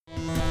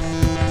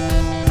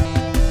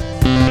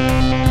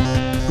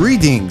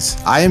Greetings,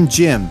 I am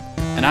Jim.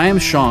 And I am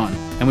Sean,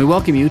 and we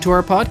welcome you to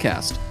our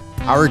podcast.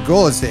 Our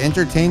goal is to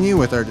entertain you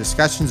with our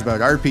discussions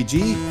about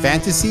RPG,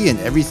 fantasy, and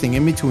everything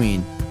in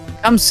between.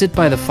 Come sit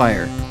by the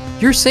fire.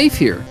 You're safe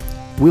here.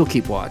 We'll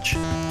keep watch.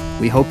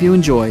 We hope you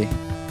enjoy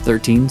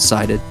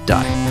 13-Sided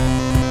Die.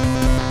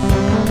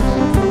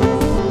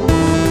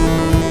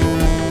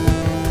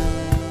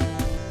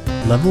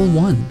 Level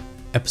 1,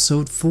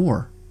 Episode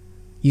 4.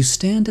 You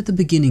stand at the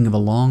beginning of a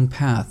long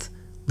path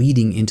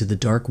leading into the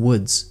dark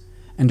woods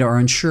and are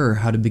unsure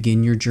how to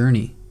begin your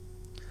journey.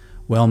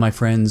 Well, my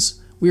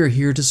friends, we are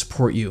here to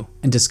support you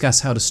and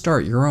discuss how to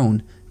start your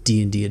own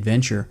D&D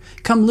adventure.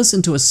 Come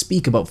listen to us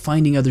speak about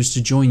finding others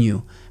to join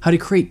you, how to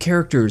create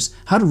characters,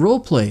 how to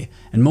roleplay,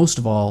 and most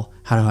of all,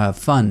 how to have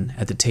fun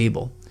at the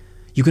table.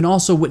 You can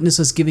also witness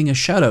us giving a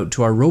shout out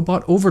to our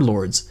robot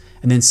overlords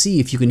and then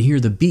see if you can hear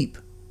the beep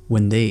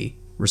when they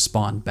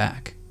respond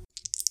back.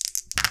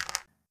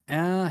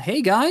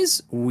 Hey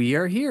guys, we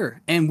are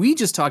here. And we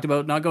just talked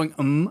about not going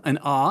and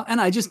ah, and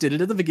I just did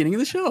it at the beginning of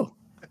the show.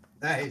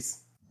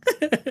 Nice.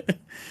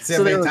 See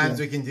how many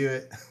times we can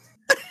do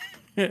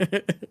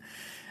it.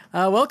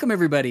 Welcome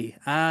everybody.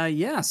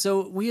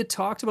 So we had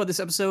talked about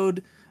this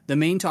episode, the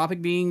main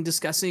topic being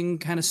discussing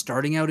kind of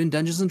starting out in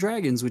Dungeons and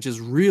Dragons, which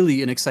is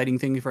really an exciting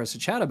thing for us to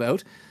chat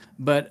about.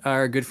 But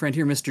our good friend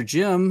here, Mr.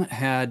 Jim,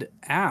 had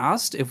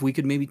asked if we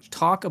could maybe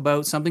talk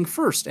about something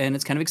first, and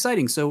it's kind of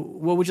exciting. So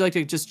what would you like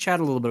to just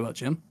chat a little bit about,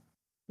 Jim?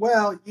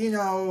 Well,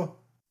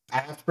 I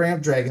have to bring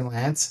up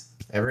Dragonlance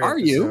every episode. Are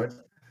you?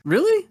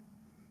 Really?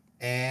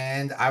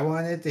 And I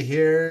wanted to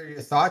hear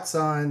your thoughts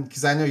on,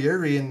 because I know you're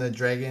reading the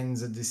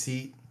Dragons of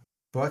Deceit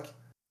book.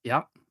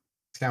 Yep.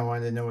 Just kind of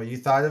wanted to know what you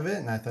thought of it,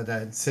 and I thought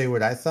I'd say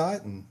what I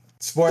thought, and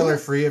spoiler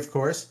free, of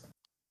course.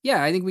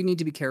 Yeah, I think we need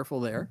to be careful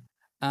there.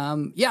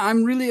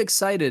 I'm really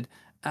excited.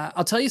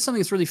 I'll tell you something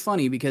that's really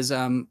funny because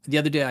the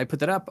other day I put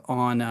that up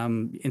on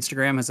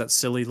Instagram, has that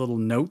silly little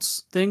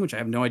notes thing, which I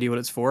have no idea what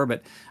it's for,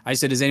 but I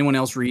said, is anyone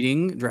else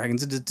reading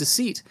Dragons of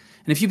Deceit?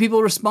 And a few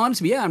people responded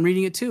to me, yeah, I'm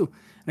reading it too.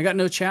 And I got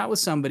into a chat with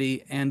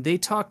somebody and they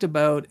talked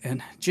about,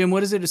 and Jim,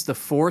 what is it? It's the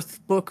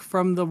fourth book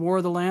from the War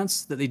of the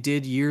Lance that they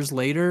did years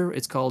later.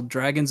 It's called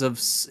Dragons of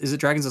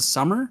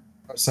Summer?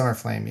 Summer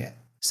Flame, yeah.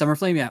 Summer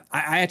Flame, yeah.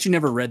 I actually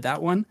never read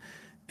that one.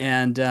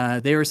 And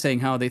they were saying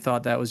how they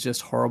thought that was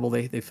just horrible.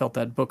 They felt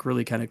that book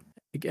really kind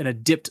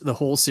of dipped the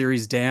whole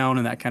series down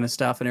and that kind of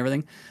stuff and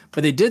everything.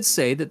 But they did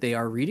say that they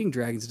are reading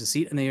Dragons of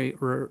Deceit, and they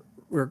were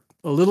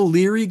a little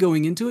leery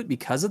going into it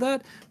because of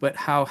that, but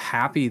how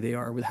happy they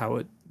are with how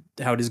it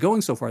is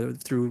going so far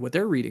through what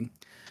they're reading.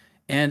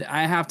 And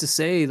I have to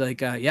say,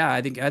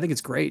 I think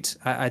it's great.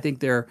 I think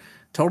they're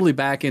totally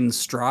back in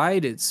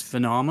stride. It's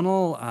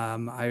phenomenal.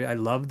 I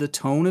love the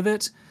tone of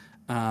it.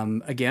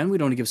 Again, we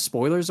don't want to give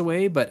spoilers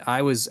away, but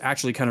I was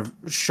actually kind of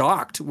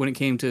shocked when it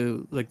came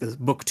to the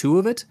book 2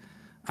 of it.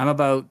 I'm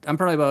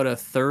probably about a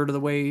third of the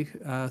way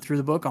through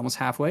the book, almost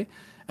halfway.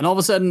 And all of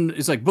a sudden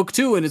it's like book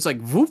 2 and it's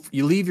like, whoop,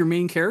 you leave your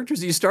main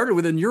characters that you started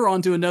with and you're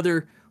on to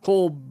another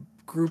whole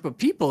group of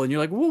people. And you're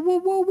like,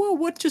 whoa,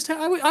 what just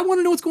happened? I want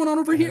to know what's going on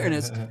over here. And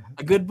it's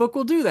a good book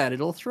will do that.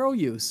 It'll throw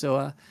you.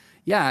 So,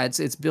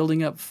 it's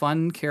building up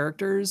fun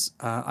characters.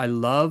 I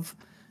love...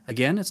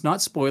 Again, it's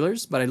not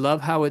spoilers, but I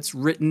love how it's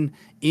written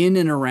in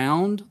and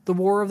around the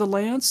War of the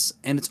Lance,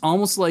 and it's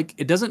almost like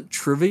it doesn't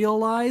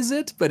trivialize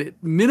it, but it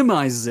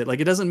minimizes it.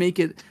 Like it doesn't make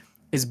it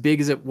as big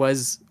as it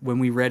was when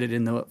we read it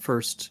in the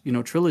first,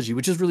 trilogy,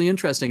 which is really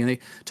interesting. And they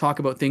talk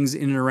about things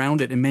in and around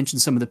it and mention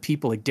some of the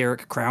people like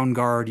Derek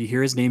Crownguard. You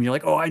hear his name, you're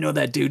like, oh, I know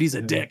that dude. He's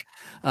a dick,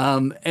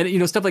 and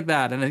stuff like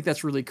that. And I think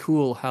that's really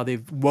cool how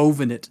they've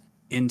woven it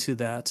into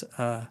that.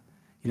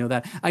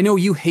 That I know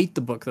you hate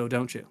the book though,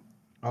 don't you?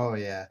 Oh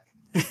yeah.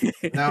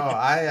 No,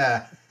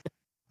 I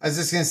was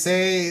just gonna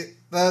say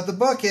the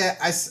book. Yeah,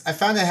 I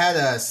found it had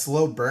a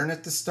slow burn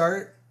at the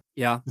start.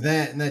 Yeah.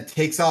 Then it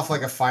takes off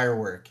like a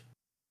firework.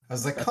 I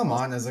was like, come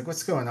on. I was like,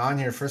 what's going on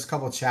here? First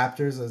couple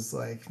chapters, I was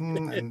like,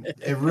 And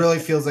it really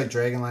feels like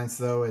Dragonlance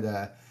though. It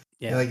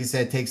like you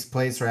said, it takes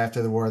place right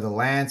after the War of the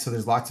Lance, so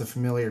there's lots of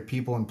familiar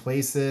people and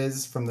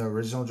places from the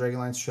original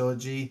Dragonlance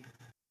trilogy,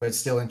 but it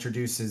still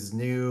introduces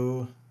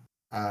new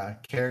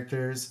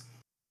characters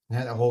and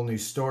had a whole new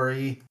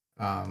story.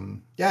 I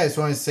just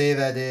want to say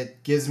that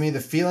it gives me the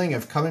feeling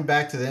of coming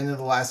back to the end of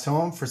the last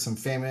home for some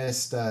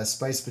famous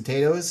spiced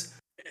potatoes.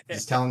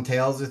 Just telling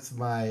tales with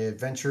my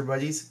adventure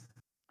buddies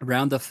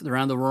around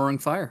the roaring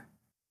fire.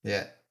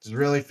 Yeah, just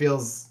really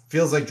feels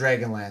like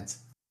Dragonlance.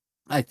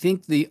 I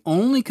think the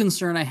only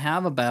concern I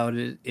have about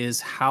it is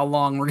how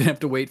long we're gonna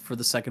have to wait for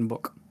the second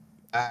book.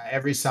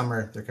 Every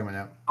summer they're coming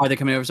out. Are they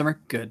coming out every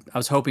summer? Good. I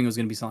was hoping it was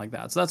gonna be something like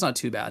that, so that's not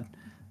too bad.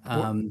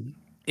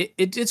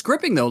 It's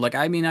gripping though.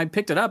 I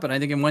picked it up and I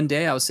think in one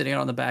day I was sitting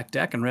out on the back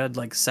deck and read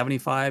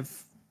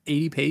 75,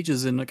 80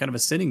 pages in kind of a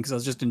sitting because I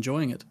was just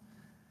enjoying it.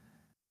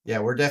 Yeah,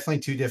 we're definitely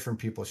two different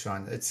people,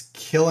 Sean. It's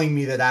killing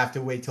me that I have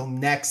to wait till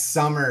next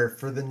summer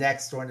for the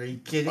next one. Are you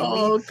kidding me?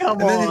 Oh,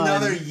 come And then on.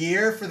 another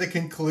year for the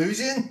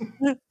conclusion?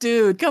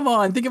 Dude, come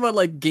on. Think about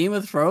like Game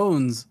of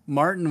Thrones.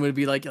 Martin would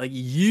be like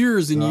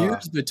years and Uh,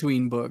 years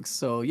between books.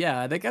 So yeah,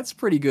 I think that's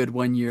pretty good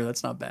 1 year.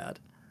 That's not bad.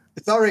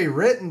 it's already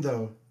written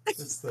though.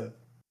 That's the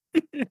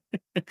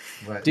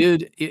but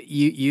Dude,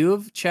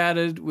 you've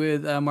chatted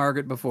with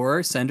Margaret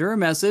before. Send her a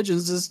message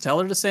and just tell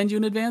her to send you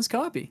an advance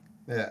copy.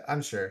 yeah,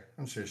 I'm sure.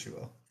 I'm sure she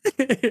will.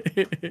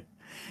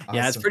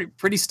 Yeah, it's Awesome.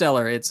 pretty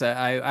stellar. It's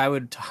I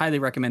would highly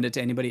recommend it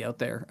to anybody out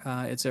there.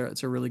 It's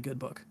a really good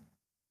book.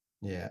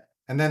 Yeah.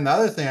 And then the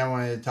other thing I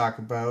wanted to talk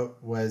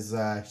about was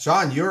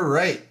Sean, you were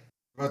right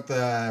about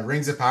the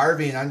Rings of Power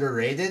being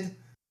underrated.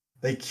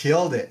 They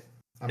killed it.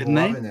 I'm Didn't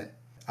they? loving it.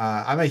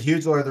 I'm a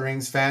huge Lord of the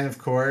Rings fan, of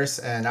course,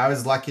 and I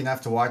was lucky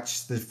enough to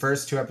watch the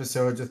first 2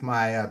 episodes with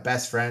my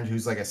best friend,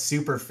 who's like a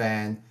super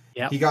fan.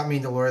 Yep. He got me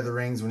into Lord of the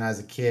Rings when I was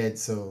a kid,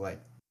 so like,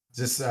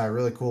 just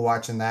really cool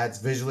watching that. It's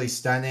visually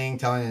stunning,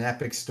 telling an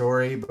epic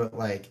story, but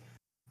like,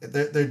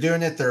 they're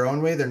doing it their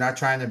own way. They're not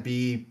trying to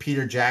be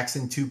Peter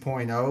Jackson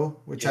 2.0,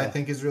 which I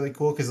think is really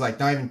cool because like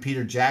not even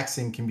Peter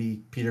Jackson can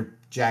be Peter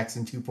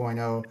Jackson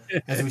 2.0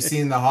 as we see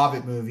in the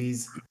Hobbit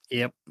movies.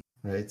 Yep.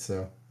 Right.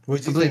 So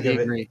what do you think of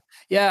it? Agree.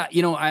 Yeah,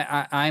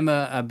 I'm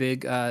a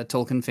big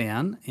Tolkien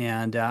fan,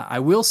 and I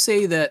will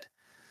say that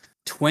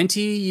 20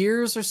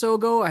 years or so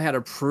ago, I had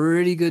a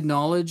pretty good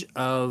knowledge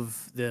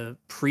of the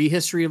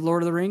prehistory of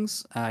Lord of the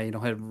Rings. I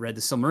had read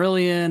the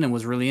Silmarillion and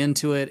was really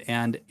into it.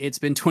 And it's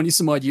been 20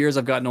 some odd years.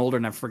 I've gotten older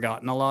and I've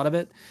forgotten a lot of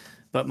it.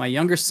 But my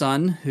younger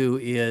son, who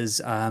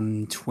is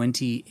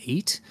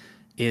 28,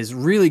 is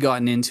really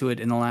gotten into it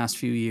in the last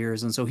few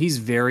years. And so he's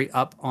very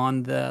up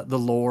on the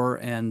lore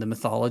and the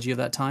mythology of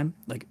that time.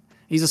 Like,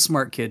 he's a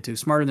smart kid too,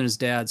 smarter than his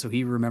dad. So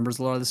he remembers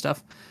a lot of the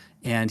stuff.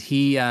 And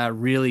he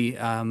really...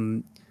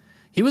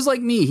 he was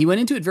like me. He went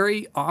into it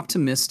very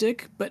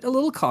optimistic, but a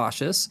little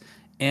cautious.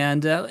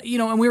 And,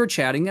 and we were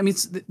chatting. I mean,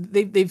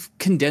 they've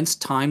condensed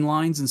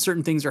timelines and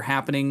certain things are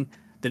happening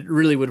that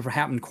really would have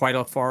happened quite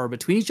a far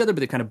between each other,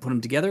 but they kind of put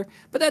them together.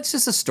 But that's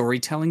just a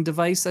storytelling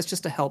device. That's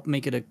just to help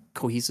make it a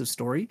cohesive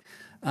story.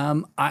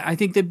 I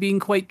think they're being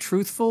quite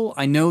truthful.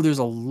 I know there's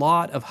a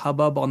lot of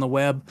hubbub on the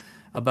web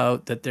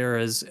about that there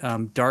is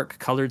dark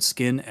colored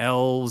skin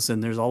elves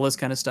and there's all this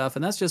kind of stuff.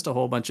 And that's just a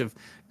whole bunch of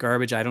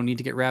garbage I don't need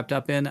to get wrapped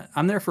up in.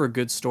 I'm there for a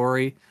good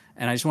story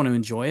and I just want to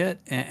enjoy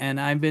it.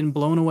 And I've been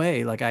blown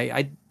away. Like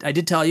I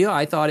did tell you,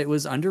 I thought it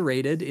was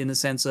underrated in the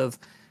sense of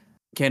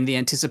the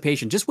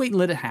anticipation. Just wait and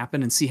let it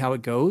happen and see how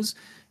it goes.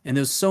 And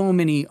there's so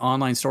many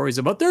online stories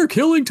about they're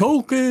killing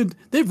Tolkien.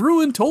 They've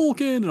ruined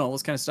Tolkien and all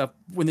this kind of stuff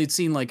when they'd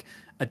seen like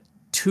a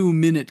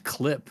 2-minute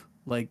clip.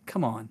 Like,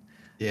 come on.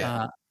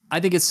 Yeah. I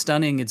think it's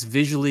stunning. It's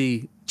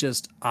visually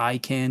just eye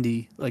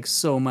candy, like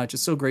so much.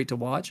 It's so great to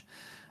watch.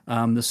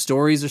 The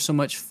stories are so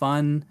much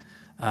fun.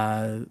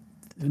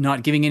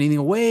 Not giving anything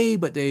away,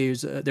 but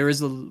there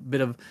is a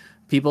bit of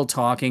people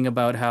talking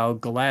about how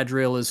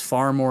Galadriel is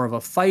far more of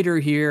a fighter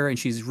here, and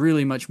she's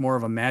really much more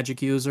of a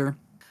magic user.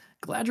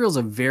 Galadriel's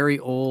a very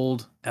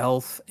old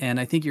elf,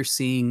 and I think you're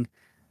seeing,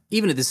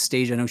 even at this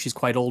stage, I know she's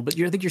quite old, but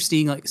I think you're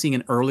seeing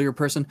an earlier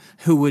person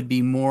who would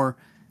be more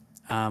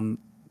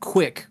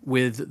quick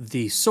with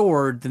the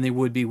sword than they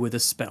would be with a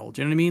spell.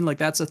 Do you know what I mean? Like,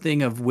 that's a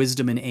thing of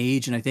wisdom and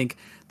age, and I think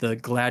the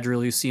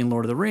Galadriel you see in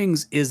Lord of the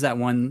Rings is that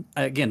one,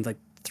 again, like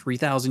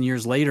 3,000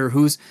 years later,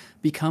 who's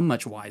become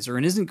much wiser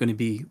and isn't going to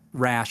be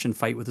rash and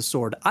fight with a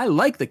sword. I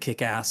like the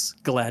kick-ass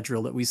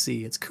Galadriel that we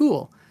see. It's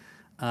cool.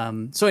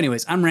 So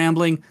anyways, I'm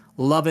rambling.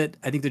 Love it.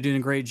 I think they're doing a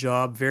great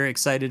job. Very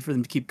excited for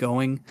them to keep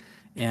going.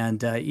 And,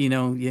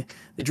 they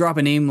drop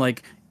a name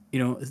like,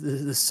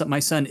 my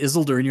son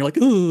Isildur, and you're like,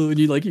 oh, and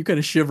you kind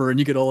of shiver and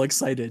you get all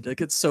excited. Like,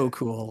 it's so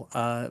cool.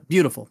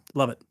 Beautiful.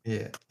 Love it.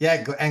 Yeah.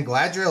 Yeah. And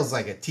Galadriel's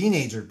like a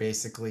teenager,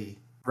 basically.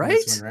 Right?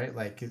 This one, right?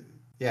 Like,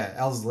 yeah,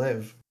 elves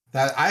live.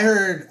 That I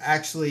heard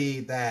actually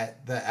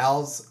that the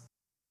elves,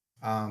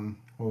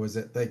 what was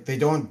it? Like, they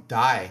don't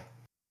die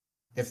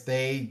if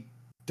they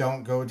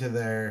don't go to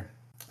their,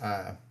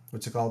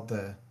 what's it called?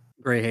 The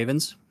Grey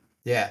Havens.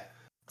 Yeah.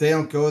 They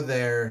don't go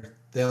there.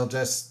 They'll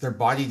just, their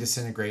body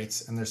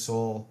disintegrates and their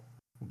soul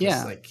will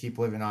just like keep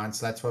living on.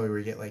 So that's why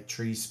we get like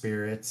tree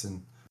spirits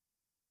and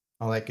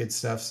all that good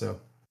stuff. So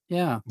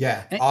yeah,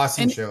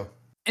 awesome show.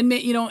 And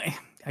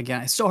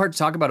again, it's so hard to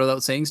talk about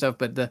without saying stuff,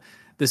 but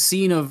the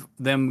scene of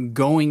them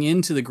going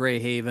into the Grey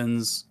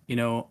Havens,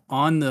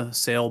 on the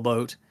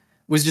sailboat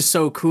was just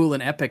so cool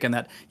and epic. And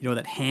that,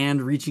 that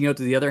hand reaching out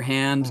to the other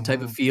hand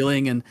type of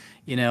feeling. And,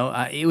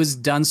 it was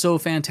done so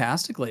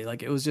fantastically.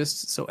 Like, it was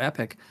just so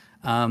epic.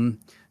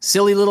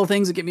 Silly little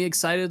things that get me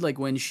excited. Like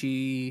when God,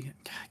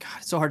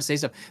 it's so hard to say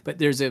stuff, but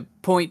there's a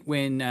point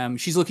when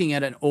she's looking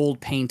at an old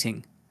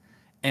painting,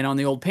 and on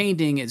the old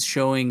painting, it's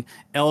showing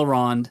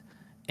Elrond.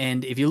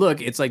 And if you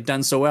look, it's like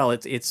done so well.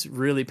 It's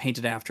really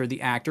painted after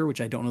the actor,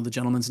 which I don't know the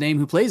gentleman's name,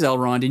 who plays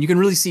Elrond, and you can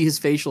really see his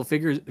facial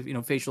features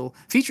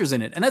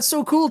in it, and that's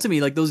so cool to me.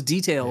 Like those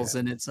details,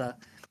 and it's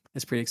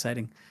pretty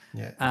exciting.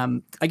 Yeah.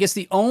 I guess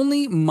the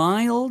only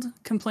mild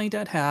complaint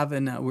I'd have,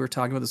 and we were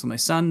talking about this with my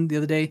son the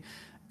other day,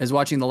 is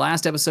watching the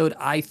last episode.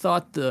 I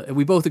thought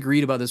we both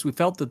agreed about this. We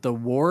felt that the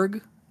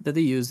warg that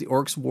they used, the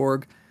orcs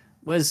warg,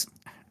 was,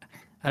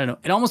 I don't know.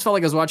 It almost felt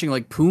like I was watching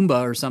like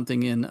Pumbaa or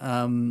something in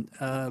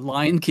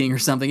Lion King or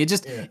something.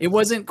 It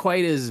wasn't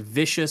quite as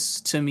vicious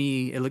to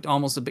me. It looked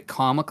almost a bit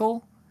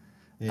comical.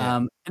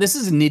 Yeah. This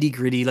is nitty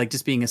gritty, like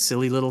just being a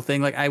silly little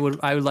thing. Like I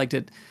would like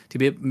it to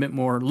be a bit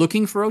more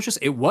looking ferocious.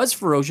 It was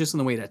ferocious in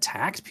the way it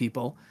attacked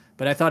people,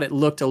 but I thought it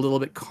looked a little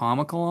bit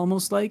comical,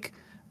 almost like.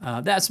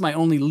 That's my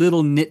only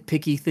little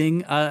nitpicky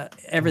thing.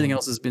 Everything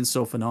else has been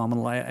so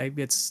phenomenal.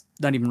 It's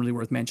not even really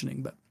worth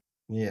mentioning. But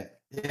yeah,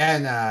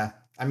 and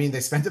I mean,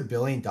 they spent $1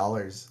 billion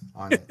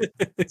on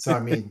it, so I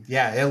mean,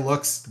 yeah, it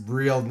looks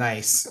real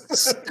nice,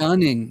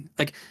 stunning.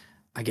 Like,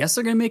 I guess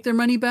they're gonna make their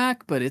money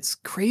back, but it's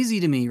crazy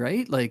to me,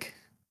 right? Like,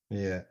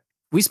 yeah,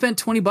 we spent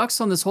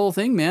 $20 on this whole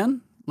thing, man.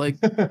 Like,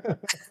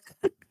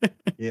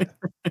 yeah,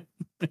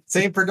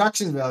 same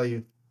production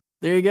value.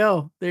 There you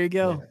go. There you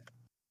go. Yeah.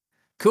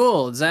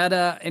 Cool. Is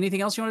that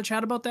anything else you want to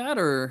chat about that,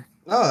 or?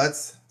 No,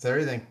 that's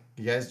everything.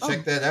 You guys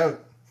check that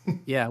out.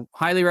 Yeah,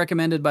 highly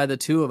recommended by the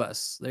two of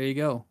us. There you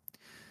go.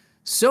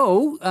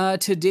 So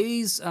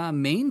today's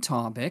main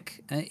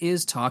topic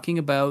is talking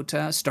about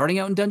starting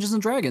out in Dungeons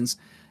and Dragons.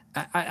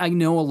 I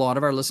know a lot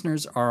of our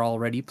listeners are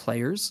already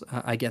players.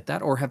 I get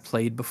that, or have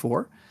played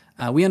before.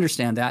 We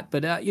understand that,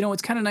 but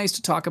it's kind of nice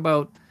to talk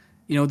about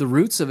the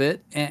roots of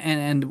it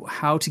and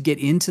how to get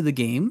into the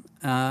game.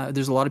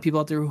 There's a lot of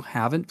people out there who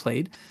haven't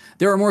played.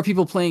 There are more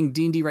people playing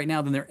D&D right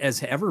now than there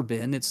has ever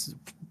been. It's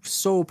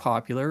so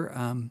popular.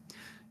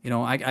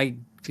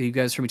 You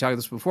guys heard me talk about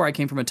this before. I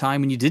came from a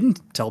time when you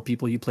didn't tell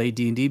people you played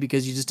D&D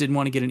because you just didn't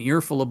want to get an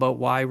earful about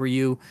why were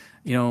you,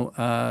 in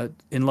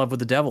love with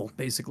the devil,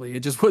 basically.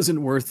 It just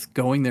wasn't worth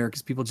going there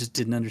because people just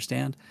didn't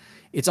understand.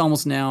 It's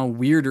almost now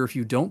weirder if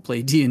you don't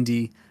play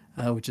D&D,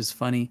 which is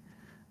funny.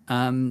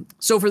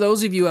 So for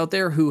those of you out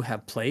there who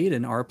have played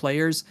and are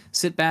players,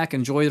 sit back,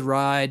 enjoy the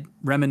ride,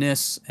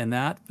 reminisce, and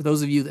that. For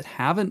those of you that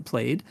haven't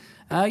played,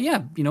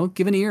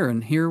 give an ear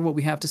and hear what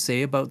we have to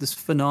say about this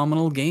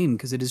phenomenal game,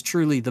 because it is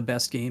truly the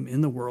best game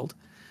in the world.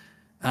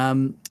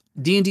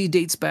 D&D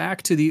dates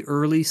back to the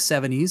early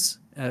 70s,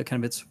 kind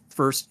of its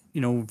first,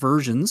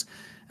 versions.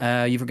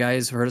 You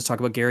guys have heard us talk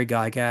about Gary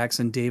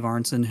Gygax and Dave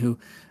Arnson, who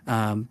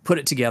put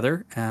it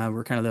together.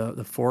 We're kind of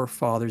the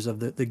forefathers of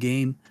the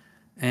game.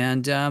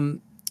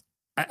 And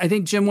I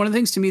think, Jim, one of the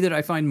things to me that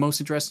I find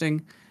most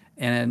interesting,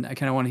 and I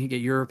kind of want to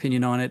get your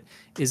opinion on it,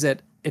 is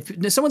that if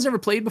someone's never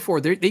played before,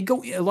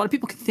 a lot of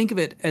people can think of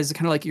it as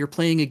kind of like you're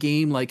playing a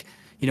game like,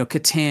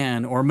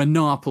 Catan or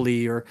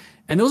Monopoly,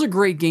 and those are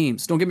great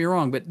games. Don't get me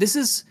wrong, but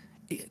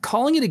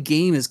calling it a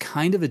game is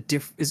kind of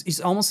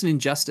is almost an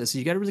injustice.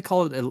 You got to really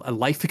call it a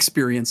life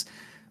experience,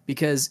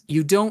 because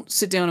you don't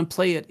sit down and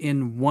play it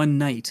in one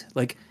night.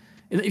 Like,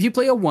 if you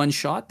play a one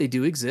shot, they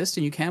do exist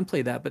and you can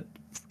play that, but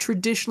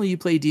traditionally you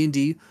play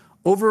D&D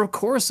over a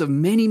course of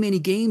many, many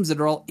games that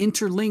are all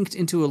interlinked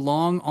into a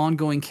long,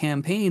 ongoing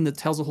campaign that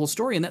tells a whole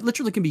story. And that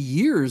literally can be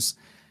years.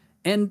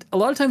 And a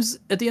lot of times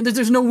at the end,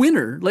 there's no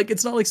winner. Like,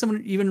 it's not like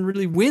someone even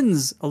really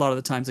wins a lot of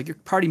the times. Like, your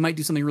party might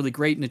do something really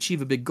great and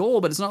achieve a big goal,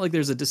 but it's not like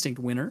there's a distinct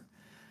winner.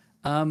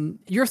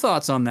 Your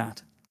thoughts on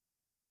that?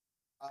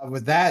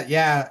 With that,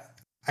 yeah,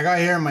 I got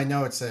here in my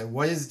notes.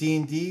 What is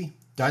D&D?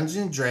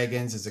 Dungeons &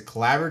 Dragons is a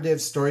collaborative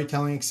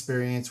storytelling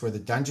experience where the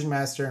dungeon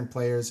master and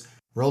players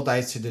roll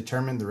dice to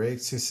determine the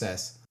rate's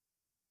success.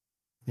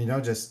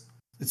 It's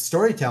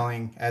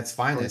storytelling at its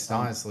finest,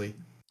 honestly.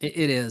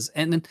 It is.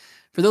 And then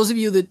for those of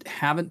you that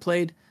haven't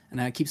played,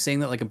 and I keep saying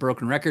that like a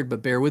broken record,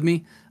 but bear with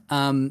me,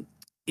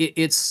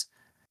 it's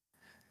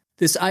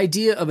this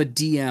idea of a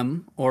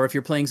DM, or if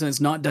you're playing something that's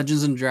not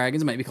Dungeons &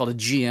 Dragons, it might be called a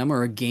GM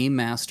or a game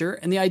master.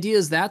 And the idea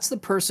is that's the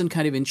person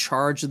kind of in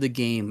charge of the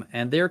game,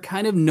 and they're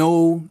kind of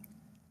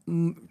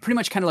pretty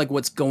much kind of like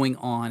what's going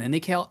on, and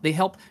they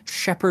help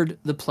shepherd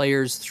the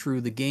players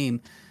through the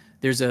game.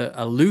 There's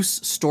a loose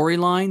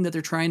storyline that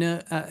they're trying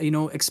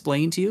to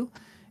explain to you,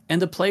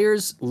 and the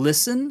players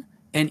listen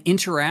and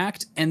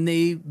interact, and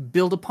they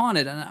build upon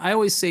it. And I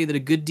always say that a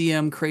good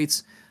DM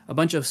creates a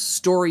bunch of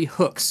story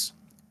hooks,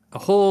 a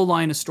whole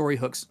line of story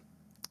hooks.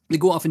 They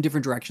go off in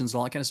different directions and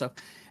all that kind of stuff,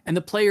 and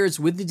the players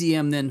with the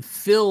DM then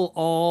fill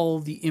all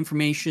the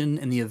information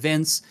and the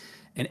events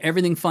and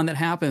everything fun that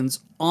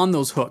happens on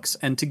those hooks,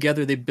 and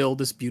together they build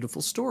this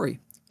beautiful story.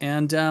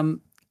 And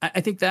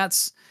I think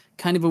that's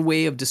kind of a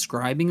way of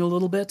describing a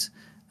little bit.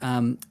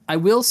 I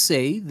will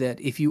say that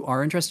if you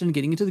are interested in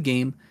getting into the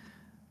game,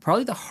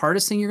 probably the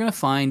hardest thing you're going to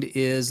find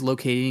is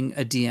locating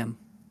a DM.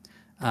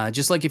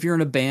 Just like if you're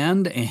in a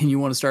band and you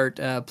want to start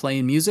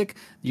playing music,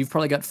 you've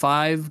probably got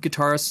 5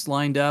 guitarists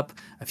lined up,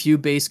 a few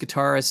bass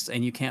guitarists,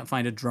 and you can't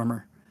find a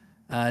drummer.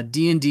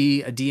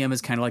 D&D, a DM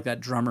is kind of like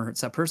that drummer.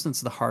 It's that person that's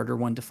the harder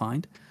one to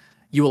find.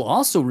 You will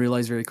also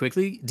realize very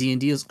quickly,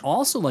 D&D is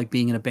also like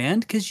being in a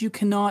band, because you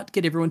cannot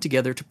get everyone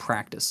together to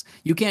practice.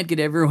 You can't get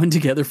everyone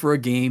together for a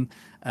game.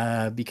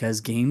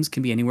 because games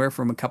can be anywhere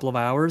from a couple of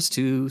hours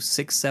to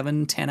 6,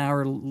 7, 10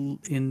 hour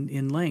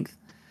in length.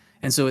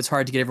 And so it's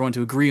hard to get everyone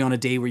to agree on a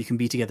day where you can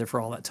be together for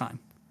all that time.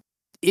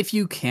 If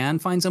you can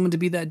find someone to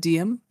be that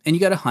DM, and you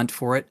got to hunt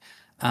for it,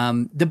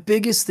 the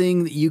biggest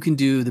thing that you can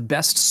do, the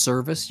best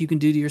service you can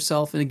do to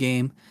yourself in a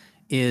game,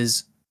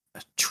 is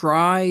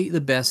try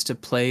the best to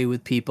play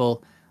with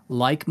people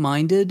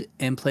like-minded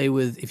and play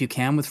with, if you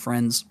can, with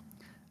friends.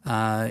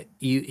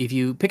 If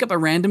you pick up a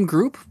random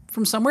group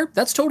from somewhere,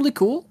 that's totally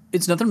cool.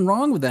 It's nothing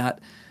wrong with that.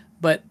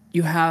 But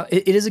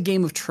it is a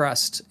game of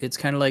trust. It's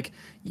kind of like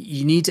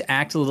you need to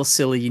act a little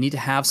silly. You need to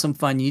have some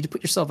fun. You need to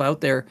put yourself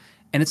out there.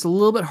 And it's a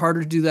little bit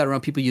harder to do that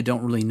around people you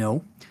don't really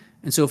know.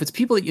 And so if it's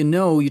people that you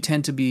know, you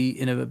tend to be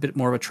in a bit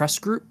more of a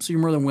trust group. So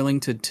you're more than willing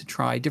to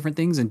try different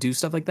things and do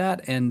stuff like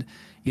that. And,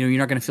 you're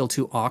not going to feel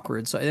too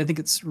awkward. So I think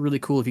it's really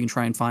cool if you can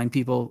try and find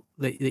people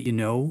that you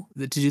know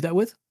to do that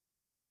with.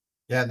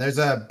 Yeah, there's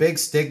a big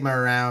stigma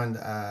around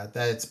that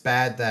it's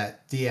bad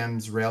that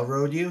DMs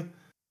railroad you.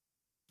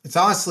 It's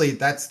honestly,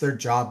 that's their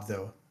job,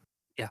 though.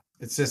 Yeah.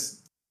 It's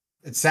just,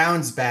 it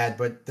sounds bad,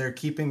 but they're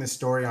keeping the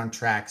story on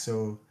track.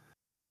 So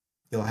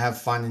you'll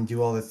have fun and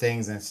do all the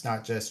things. And it's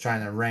not just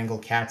trying to wrangle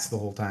cats the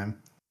whole time.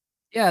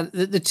 Yeah,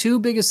 the two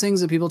biggest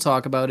things that people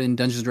talk about in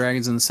Dungeons &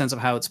 Dragons in the sense of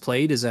how it's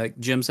played is that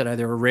Jim said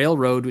either a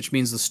railroad, which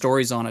means the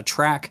story's on a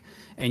track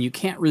and you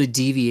can't really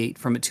deviate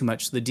from it too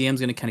much. So the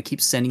DM's going to kind of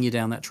keep sending you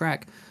down that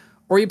track.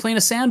 Or you're playing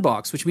a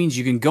sandbox, which means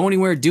you can go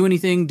anywhere, do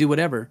anything, do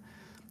whatever.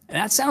 And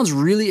that sounds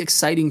really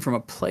exciting from a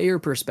player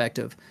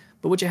perspective.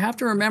 But what you have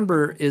to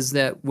remember is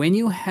that when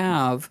you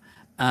have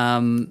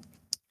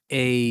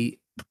a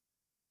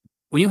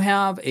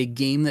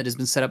game that has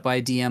been set up by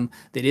a DM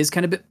that is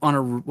kind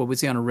of what we'd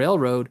say on a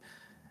railroad,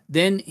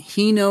 then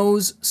he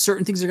knows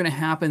certain things are going to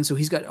happen. So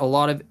he's got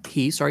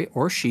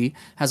she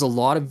has a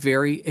lot of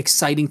very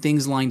exciting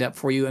things lined up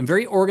for you and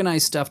very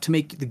organized stuff to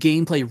make the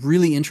gameplay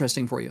really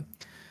interesting for you.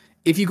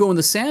 If you go in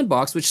the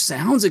sandbox, which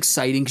sounds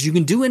exciting because you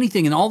can do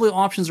anything and all the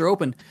options are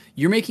open,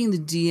 you're making the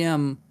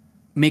DM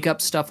make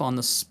up stuff on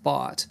the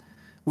spot,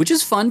 which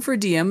is fun for a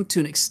DM to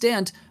an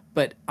extent,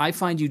 but I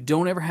find you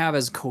don't ever have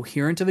as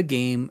coherent of a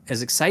game,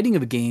 as exciting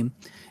of a game,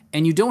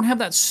 and you don't have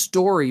that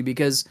story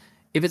because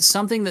if it's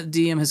something that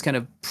DM has kind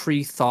of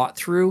pre-thought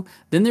through,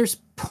 then there's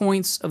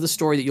points of the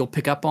story that you'll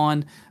pick up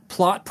on,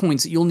 plot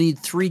points that you'll need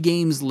 3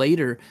 games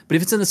later. But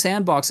if it's in the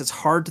sandbox, it's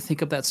hard to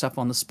think of that stuff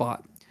on the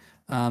spot.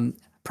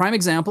 Prime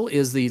example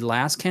is the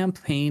last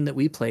campaign that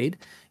we played.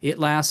 It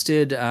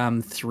lasted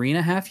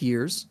 3.5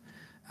 years.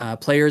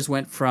 Players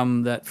went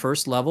from that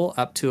first level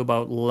up to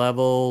about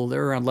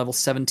they're around level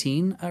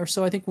 17 or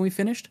so, I think, when we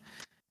finished.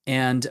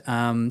 And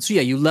so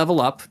yeah, you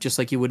level up just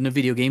like you would in a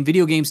video game.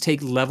 Video games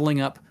take leveling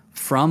up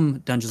from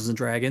Dungeons and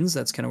Dragons.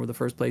 That's kind of where the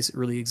first place it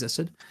really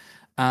existed.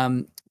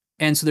 And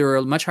so they were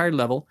a much higher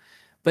level,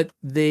 but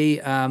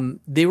they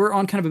were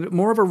on kind of a bit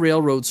more of a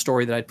railroad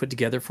story that I'd put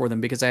together for them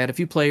because I had a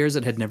few players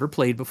that had never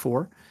played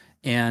before,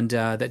 and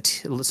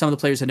some of the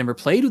players had never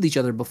played with each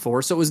other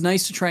before. So it was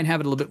nice to try and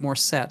have it a little bit more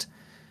set.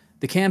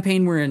 The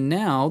campaign we're in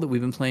now that we've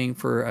been playing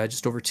for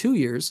just over 2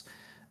 years,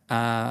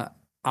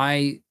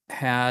 I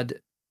had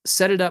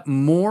set it up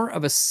more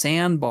of a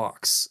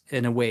sandbox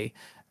in a way.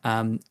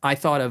 I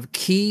thought of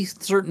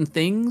certain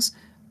things.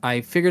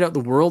 I figured out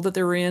the world that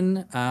they're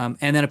in, and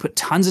then I put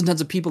tons and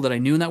tons of people that I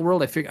knew in that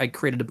world. I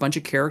created a bunch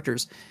of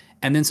characters,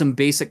 and then some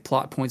basic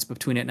plot points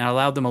between it, and I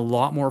allowed them a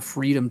lot more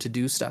freedom to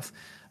do stuff.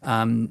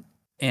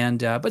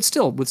 But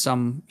still with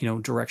some,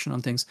 direction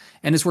on things.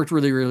 And it's worked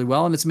really, really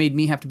well, and it's made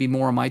me have to be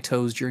more on my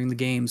toes during the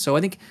game. So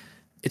I think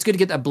it's good to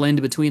get that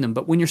blend between them.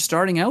 But when you're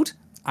starting out,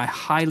 I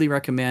highly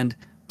recommend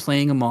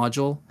playing a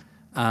module.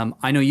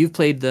 I know you've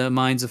played the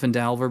Mines of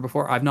Fandalver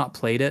before. I've not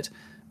played it,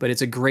 but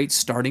it's a great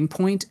starting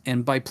point.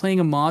 And by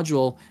playing a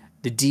module,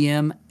 the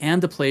DM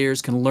and the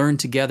players can learn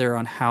together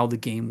on how the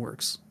game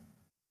works.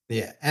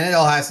 Yeah, and it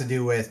all has to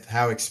do with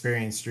how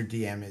experienced your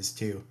DM is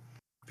too.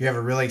 If you have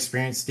a really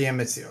experienced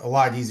DM, it's a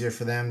lot easier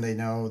for them. They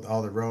know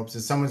all the ropes.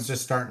 If someone's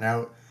just starting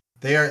out,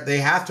 they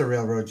have to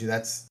railroad you.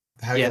 That's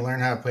how you learn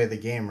how to play the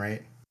game,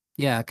 right?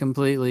 Yeah,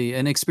 completely.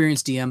 An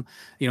experienced DM,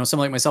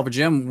 someone like myself or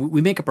Jim,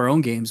 we make up our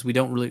own games. We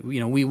don't really,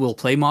 we will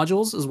play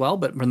modules as well,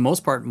 but for the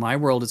most part, my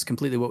world is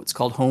completely what's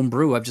called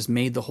homebrew. I've just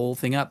made the whole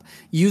thing up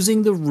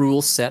using the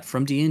rule set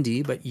from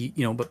D&D, but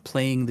but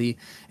playing the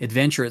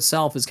adventure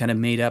itself is kind of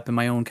made up in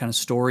my own kind of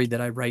story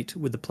that I write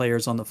with the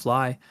players on the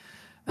fly.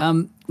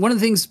 One of the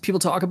things people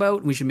talk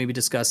about, we should maybe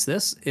discuss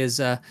this, is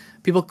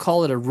people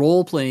call it a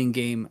role-playing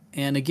game.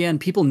 And again,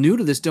 people new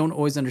to this don't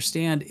always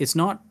understand it's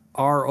not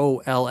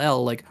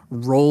ROLL, like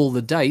roll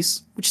the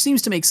dice, which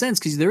seems to make sense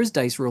because there is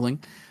dice rolling,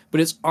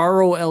 but it's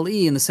ROLE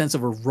in the sense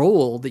of a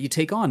role that you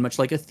take on, much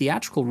like a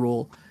theatrical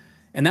role.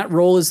 And that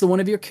role is the one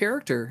of your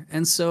character.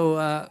 And so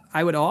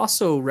I would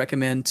also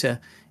recommend to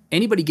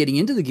anybody getting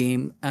into the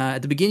game,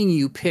 at the beginning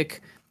you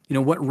pick,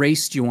 what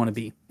race do you want to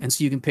be? And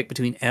so you can pick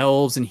between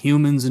elves and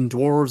humans and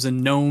dwarves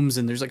and gnomes,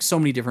 and there's like so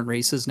many different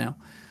races now.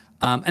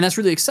 And that's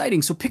really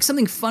exciting. So pick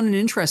something fun and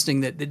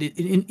interesting that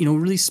it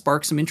really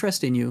sparks some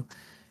interest in you.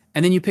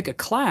 And then you pick a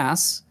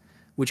class,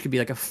 which could be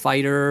like a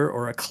fighter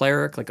or a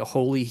cleric, like a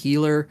holy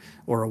healer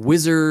or a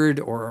wizard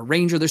or a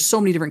ranger. There's so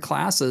many different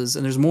classes,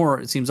 and there's more,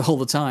 it seems, all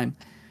the time.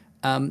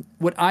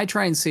 What I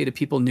try and say to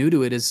people new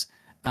to it is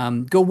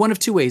go one of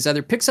two ways.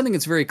 Either pick something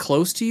that's very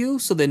close to you,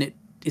 so then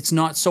it's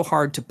not so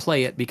hard to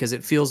play it because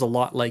it feels a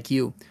lot like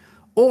you.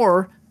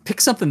 Or pick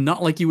something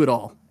not like you at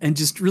all and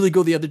just really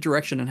go the other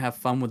direction and have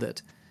fun with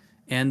it.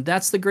 And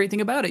that's the great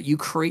thing about it. You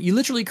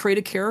literally create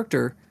a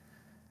character,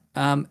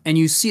 and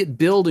you see it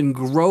build and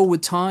grow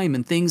with time,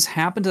 and things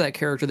happen to that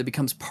character that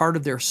becomes part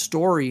of their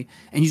story,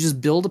 and you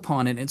just build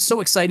upon it. And it's so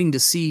exciting to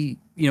see,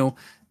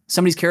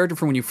 somebody's character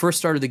from when you first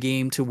started the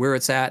game to where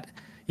it's at,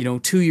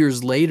 2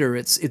 years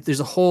later. There's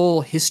a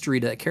whole history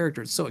to that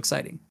character. It's so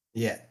exciting.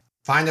 Yeah.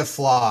 Find a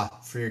flaw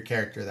for your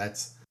character.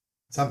 That's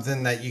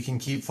something that you can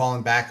keep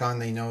falling back on.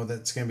 They know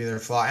that's going to be their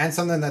flaw, and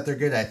something that they're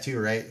good at too,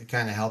 right? It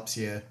kind of helps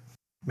you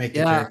make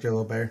the character a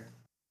little better.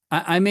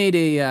 I made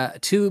a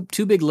two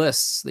big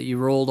lists that you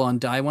rolled on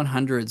die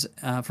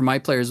 100s for my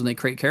players when they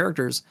create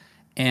characters,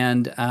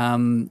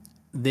 and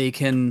they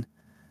can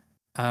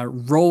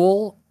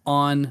roll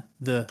on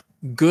the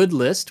good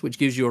list, which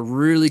gives you a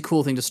really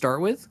cool thing to start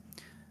with.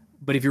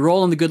 But if you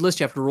roll on the good list,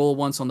 you have to roll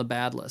once on the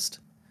bad list.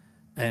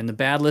 And the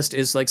bad list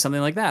is like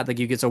something like that. Like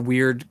you get a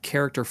weird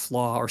character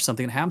flaw or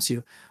something that happens to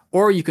you.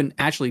 Or you can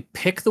actually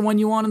pick the one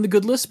you want on the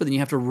good list, but then you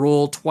have to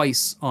roll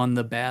twice on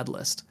the bad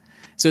list.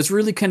 So it's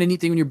really kind of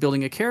neat thing when you're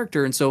building a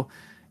character. And so,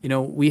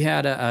 we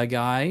had a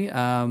guy,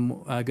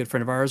 a good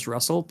friend of ours,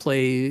 Russell,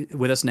 play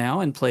with us now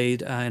and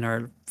played in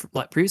our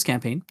previous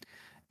campaign.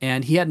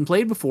 And he hadn't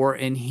played before,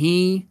 and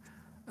he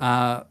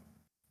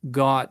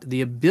got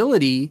the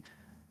ability.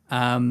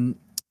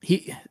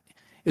 It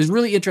was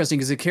really interesting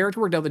because the character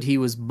worked out that he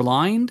was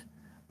blind,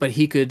 but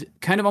he could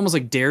kind of almost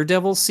like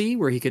Daredevil see,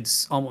 where he could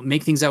almost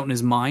make things out in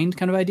his mind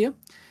kind of idea.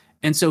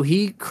 And so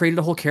he created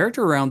a whole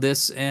character around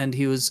this, and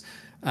he was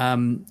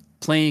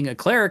playing a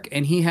cleric,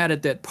 and he had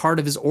it that part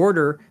of his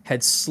order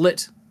had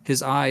slit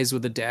his eyes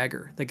with a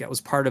dagger. Like that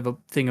was part of a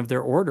thing of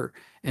their order.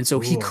 And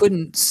so he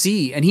couldn't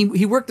see. And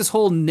he worked this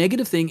whole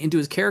negative thing into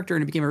his character,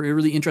 and it became a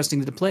really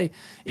interesting to play.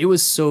 It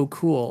was so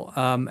cool.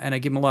 And I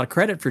give him a lot of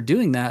credit for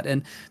doing that.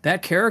 And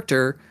that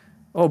character,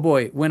 oh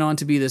boy, went on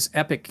to be this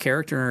epic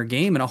character in our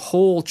game, and a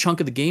whole chunk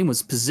of the game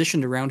was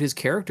positioned around his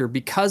character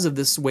because of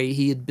this way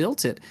he had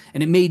built it.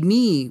 And it made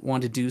me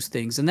want to do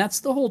things. And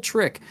that's the whole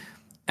trick.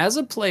 As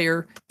a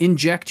player,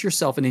 inject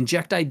yourself and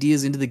inject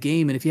ideas into the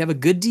game. And if you have a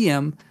good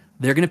DM,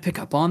 they're going to pick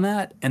up on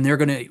that, and they're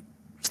going to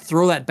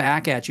throw that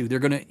back at you. They're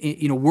going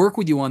to, work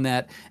with you on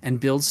that and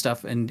build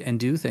stuff and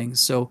do things.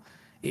 So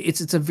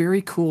it's a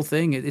very cool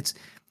thing. It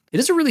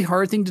is a really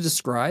hard thing to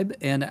describe,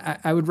 and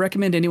I would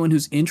recommend anyone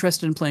who's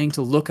interested in playing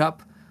to look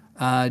up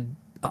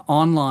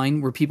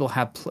online where people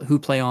who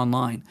play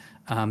online.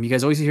 You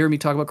guys always hear me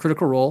talk about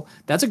Critical Role.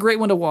 That's a great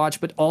one to watch,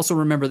 but also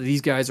remember that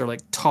these guys are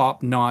like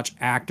top-notch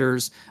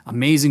actors,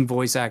 amazing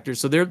voice actors.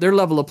 So their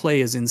level of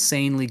play is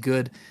insanely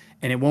good,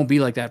 and it won't be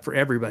like that for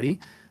everybody.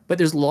 But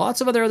there's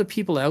lots of other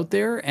people out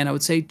there, and I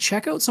would say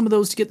check out some of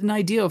those to get an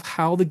idea of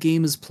how the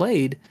game is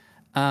played.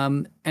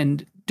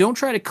 And don't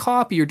try to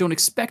copy or don't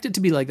expect it to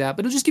be like that,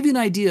 but it'll just give you an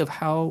idea of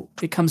how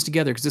it comes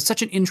together, because it's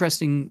such an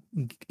interesting,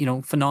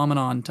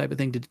 phenomenon type of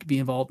thing to be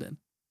involved in.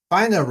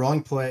 Find that role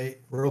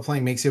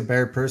playing makes you a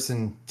better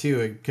person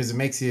too, because it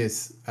makes you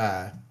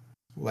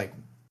like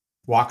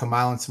walk a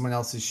mile in someone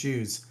else's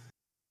shoes.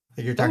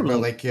 Like you're talking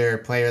about, like your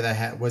player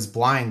that was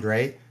blind,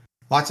 right?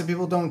 Lots of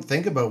people don't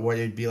think about what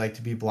it'd be like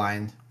to be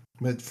blind,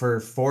 but for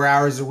 4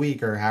 hours a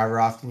week or however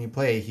often you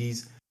play,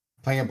 he's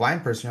playing a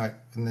blind person. You're like,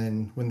 and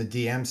then when the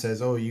DM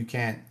says, "Oh, you're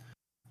gonna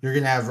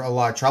have a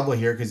lot of trouble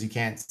here because you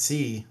can't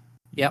see."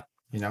 Yep.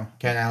 Kind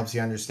of helps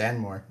you understand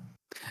more.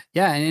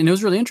 Yeah, and it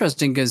was really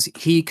interesting because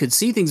he could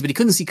see things, but he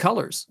couldn't see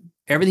colors.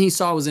 Everything he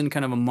saw was in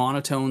kind of a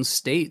monotone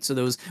state.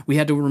 So we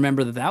had to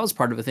remember that was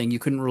part of a thing. You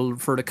couldn't really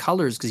refer to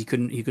colors because he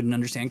couldn't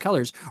understand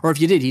colors, or if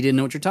you did, he didn't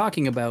know what you're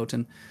talking about.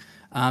 And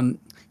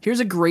here's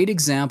a great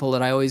example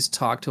that I always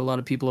talk to a lot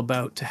of people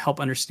about to help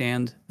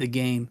understand the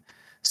game.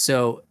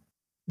 So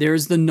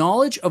there's the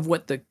knowledge of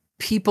what the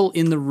people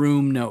in the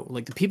room know,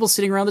 like the people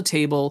sitting around the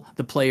table,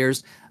 the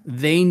players.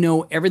 They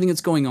know everything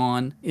that's going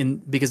on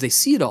because they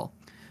see it all.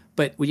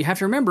 But what you have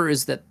to remember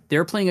is that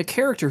they're playing a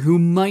character who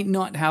might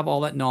not have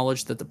all that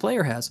knowledge that the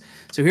player has.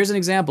 So here's an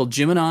example.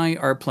 Jim and I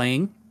are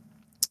playing,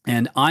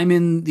 and I'm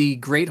in the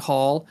Great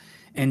Hall,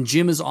 and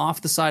Jim is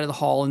off the side of the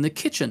hall in the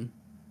kitchen,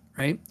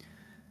 right?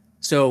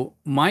 So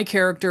my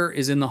character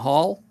is in the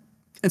hall,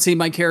 and say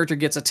my character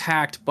gets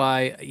attacked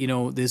by,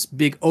 this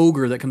big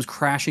ogre that comes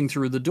crashing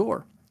through the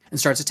door and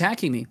starts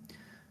attacking me.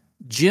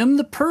 Jim,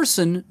 the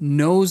person,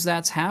 knows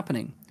that's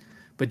happening.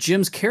 But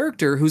Jim's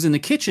character, who's in the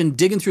kitchen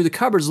digging through the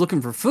cupboards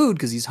looking for food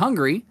because he's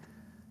hungry,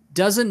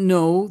 doesn't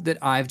know that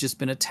I've just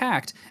been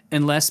attacked,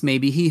 unless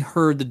maybe he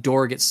heard the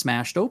door get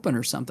smashed open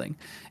or something.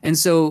 And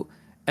so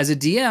as a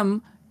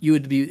DM, you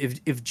would be,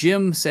 if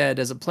Jim said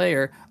as a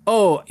player,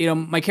 "Oh,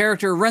 my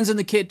character runs in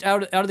the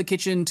out of the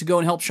kitchen to go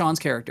and help Sean's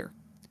character,"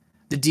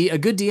 a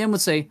good DM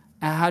would say,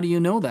 "How do you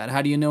know that?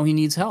 How do you know he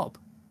needs help?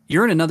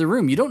 You're in another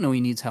room. You don't know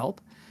he needs help."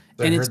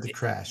 I heard the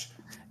crash.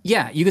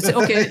 Yeah, you could say,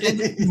 okay,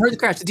 and you heard the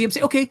crash. The DM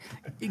say, okay,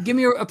 give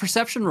me a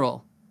perception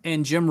roll.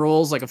 And Jim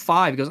rolls like a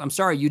 5. He goes, I'm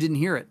sorry, you didn't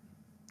hear it.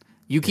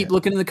 You keep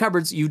looking in the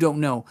cupboards, you don't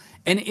know.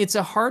 And it's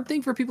a hard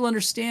thing for people to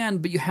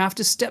understand, but you have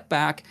to step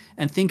back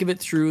and think of it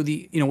through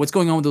what's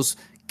going on with those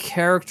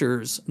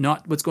characters,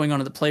 not what's going on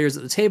with the players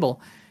at the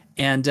table.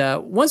 And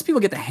once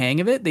people get the hang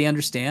of it, they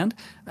understand.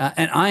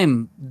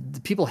 And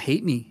people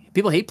hate me.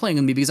 People hate playing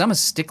with me because I'm a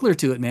stickler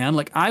to it, man.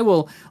 Like I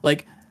will,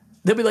 like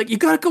they'll be like, you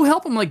gotta go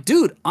help him. I'm like,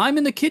 dude, I'm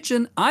in the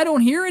kitchen. I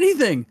don't hear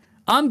anything.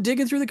 I'm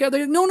digging through the cupboard.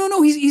 Like,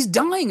 no, he's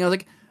dying. I was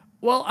like,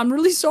 well, I'm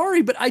really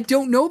sorry, but I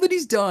don't know that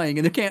he's dying,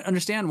 and they can't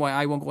understand why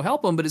I won't go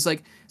help him. But it's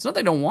like, it's not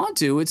that I don't want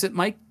to. It's that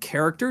my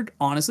character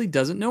honestly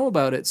doesn't know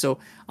about it. So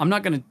I'm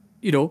not going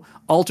to,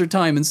 alter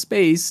time and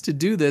space to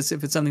do this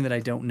if it's something that I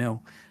don't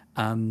know.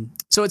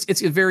 So it's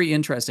very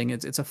interesting.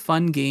 It's a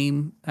fun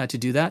game to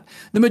do that.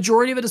 The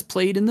majority of it is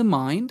played in the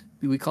mind.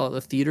 We call it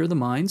the theater of the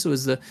mind. So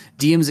as the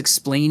DM is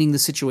explaining the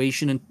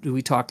situation, and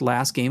we talked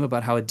last game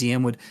about how a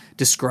DM would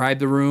describe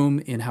the room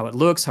in how it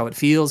looks, how it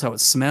feels, how it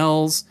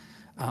smells,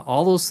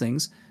 all those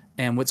things,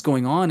 and what's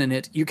going on in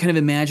it, you kind of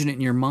imagine it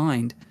in your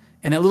mind.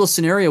 And that little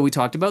scenario we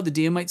talked about, the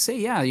DM might say,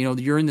 yeah,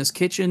 you're in this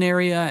kitchen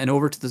area, and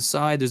over to the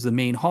side, there's the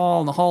main hall,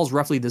 and the hall's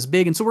roughly this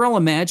big. And so we're all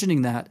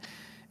imagining that.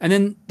 And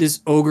then this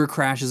ogre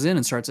crashes in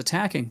and starts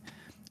attacking.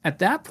 At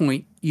that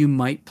point, you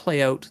might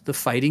play out the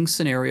fighting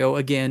scenario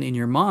again in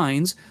your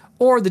minds,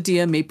 or the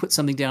DM may put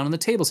something down on the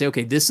table, say,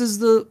 okay, this is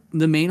the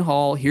main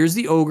hall, here's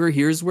the ogre,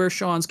 here's where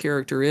Sean's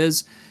character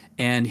is,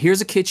 and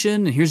here's a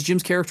kitchen, and here's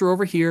Jim's character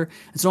over here.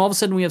 And so all of a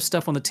sudden we have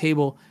stuff on the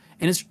table,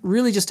 and it's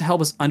really just to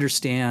help us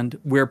understand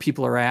where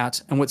people are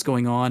at and what's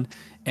going on.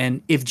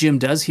 And if Jim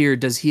does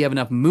he have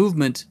enough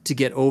movement to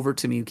get over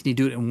to me? Can he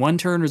do it in one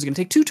turn, or is it going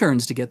to take 2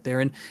 turns to get there?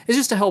 And it's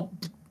just to help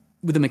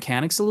with the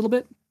mechanics a little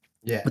bit.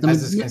 Yeah, I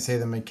was just going to say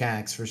the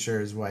mechanics for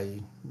sure is why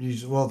you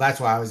usually, well, that's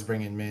why I was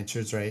bringing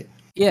miniatures, right?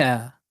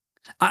 Yeah.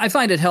 I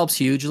find it helps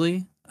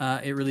hugely.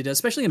 It really does,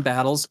 especially in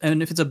battles.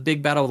 And if it's a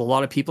big battle with a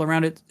lot of people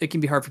around it, it can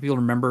be hard for people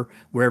to remember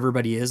where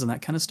everybody is and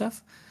that kind of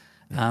stuff.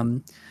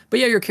 But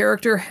yeah, your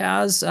character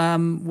has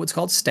what's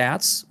called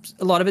stats.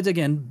 A lot of it,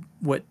 again,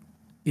 what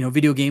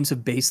video games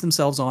have based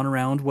themselves on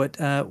around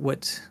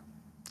what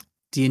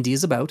D&D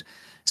is about.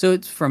 So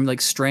it's from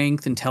like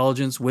strength,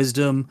 intelligence,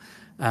 wisdom,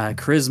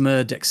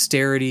 charisma,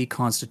 dexterity,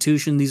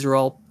 constitution. These are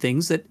all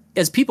things that,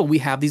 as people, we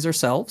have these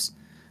ourselves.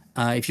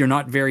 If you're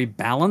not very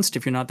balanced,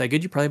 if you're not that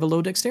good, you probably have a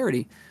low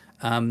dexterity.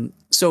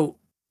 So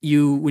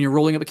when you're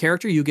rolling up a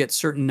character, you get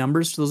certain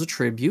numbers to those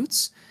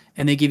attributes,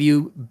 and they give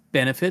you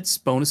benefits,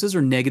 bonuses,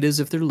 or negatives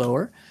if they're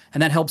lower,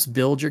 and that helps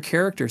build your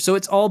character. So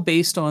it's all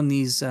based on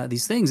these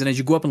things. And as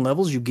you go up in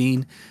levels, you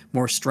gain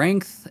more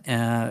strength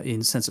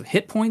in sense of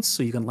hit points,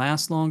 so you can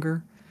last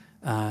longer.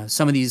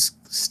 Some of these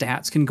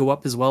stats can go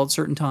up as well at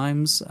certain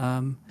times.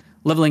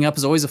 Leveling up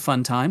is always a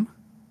fun time.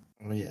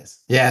 Oh,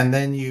 yes. Yeah, and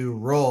then you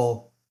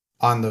roll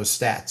on those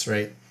stats,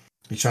 right?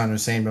 Like Sean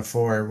was saying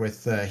before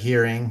with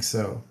hearing,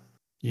 so,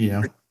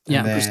 Yeah,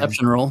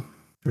 perception roll.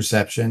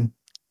 Perception.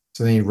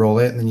 So then you roll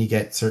it, and then you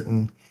get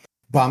certain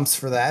bumps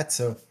for that.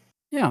 So,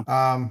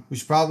 yeah. We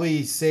should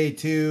probably say,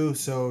 too,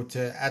 so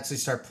to actually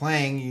start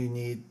playing, you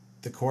need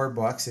the core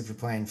books if you're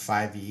playing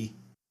 5e.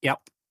 Yep.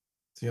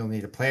 So you'll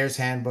need a player's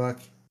handbook,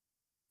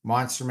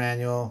 monster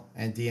manual,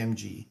 and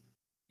DMG.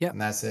 Yep.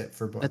 And that's it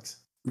for books.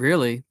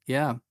 Really?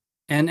 Yeah.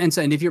 And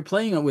if you're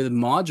playing it with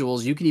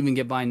modules, you can even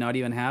get by and not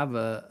even have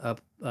a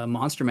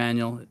monster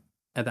manual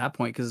at that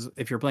point, because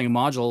if you're playing a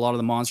module, a lot of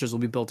the monsters will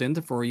be built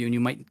into for you, and you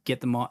might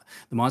get the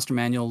monster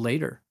manual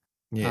later.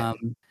 Yeah.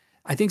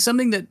 I think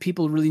something that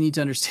people really need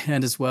to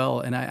understand as well,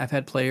 and I've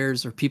had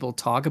players or people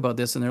talk about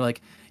this, and they're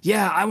like,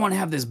 yeah, I want to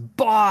have this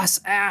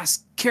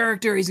boss-ass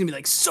character. He's going to be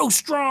like so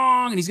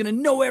strong, and he's going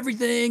to know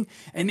everything,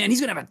 and man,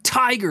 he's going to have a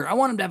tiger. I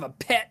want him to have a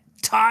pet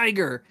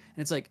tiger.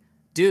 And it's like,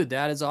 dude,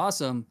 that is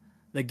awesome.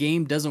 The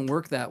game doesn't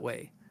work that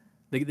way.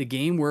 The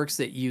game works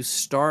that you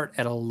start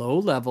at a low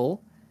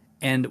level,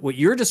 and what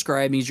you're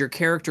describing is your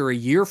character a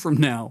year from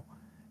now,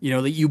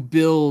 that you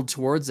build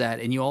towards that,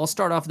 and you all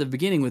start off at the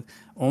beginning with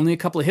only a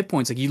couple of hit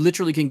points. Like, you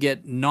literally can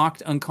get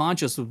knocked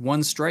unconscious with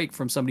one strike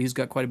from somebody who's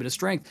got quite a bit of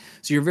strength.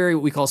 So you're very,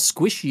 what we call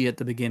squishy at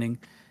the beginning.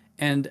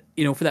 And,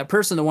 for that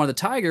person that wanted the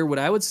tiger, what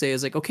I would say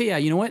is like, okay, yeah,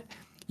 you know what?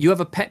 You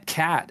have a pet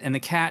cat, and the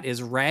cat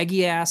is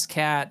raggy ass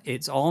cat.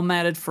 It's all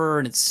matted fur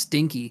and it's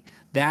stinky.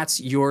 That's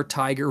your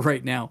tiger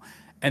right now.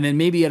 And then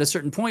maybe at a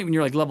certain point when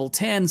you're like level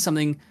 10,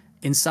 something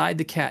inside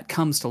the cat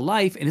comes to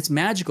life and it's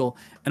magical.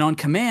 And on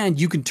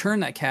command, you can turn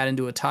that cat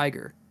into a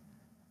tiger.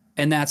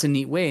 And that's a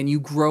neat way. And you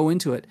grow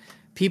into it.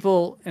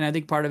 People, and I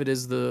think part of it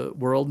is the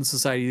world and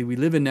society that we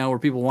live in now, where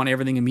people want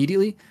everything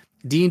immediately.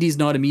 D&D is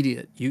not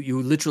immediate.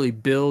 You literally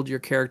build your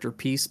character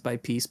piece by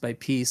piece by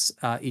piece.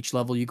 Each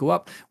level you go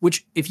up,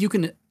 which if you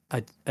can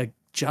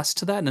adjust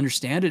to that and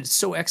understand it, it's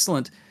so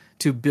excellent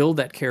to build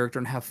that character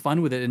and have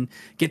fun with it and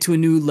get to a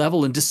new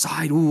level and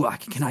decide,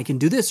 I can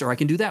do this or I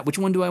can do that. Which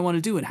one do I want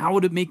to do? And how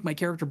would it make my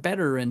character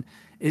better? And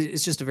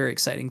it's just a very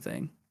exciting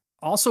thing.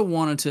 Also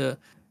wanted to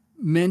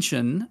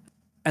mention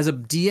as a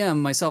DM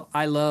myself,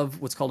 I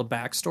love what's called a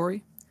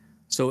backstory.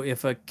 So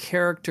if a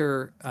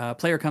character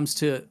player comes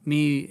to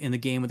me in the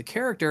game with a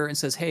character and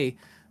says, "Hey,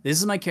 this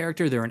is my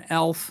character. They're an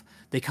elf.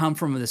 They come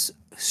from this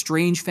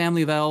strange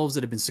family of elves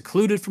that have been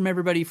secluded from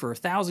everybody for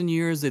 1,000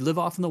 years. They live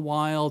off in the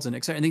wilds and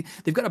etc. And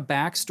they've got a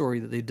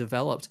backstory that they've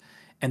developed.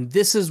 And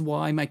this is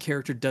why my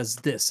character does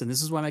this, and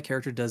this is why my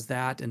character does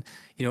that, and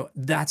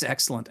that's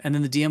excellent." And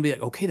then the DM will be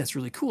like, "Okay, that's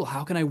really cool.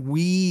 How can I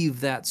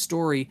weave that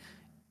story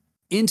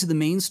into the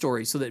main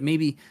story so that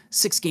maybe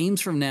 6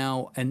 games from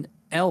now, an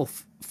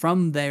elf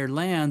from their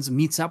lands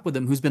meets up with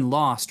them who's been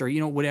lost, or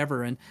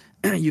whatever." And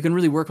you can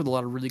really work with a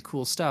lot of really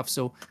cool stuff.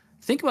 So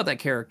think about that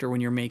character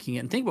when you're making it,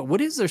 and think about what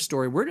is their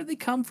story, where did they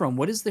come from,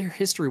 what is their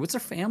history, what's their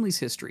family's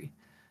history.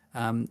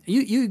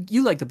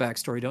 You like the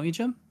backstory, don't you,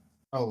 Jim?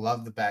 Oh,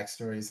 love the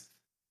backstories.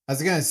 I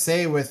was gonna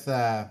say with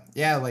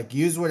like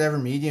use whatever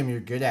medium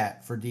you're good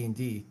at for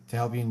D&D to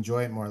help you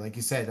enjoy it more. Like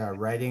you said,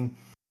 writing.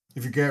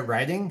 If you're good at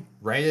writing,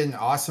 write an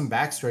awesome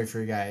backstory for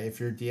your guy. If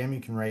you're a DM,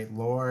 you can write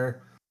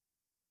lore,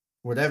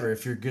 whatever.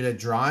 If you're good at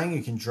drawing,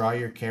 you can draw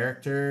your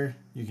character.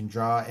 You can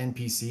draw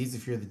NPCs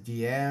if you're the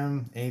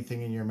DM,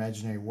 anything in your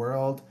imaginary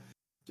world.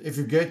 If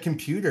you're good at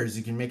computers,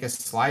 you can make a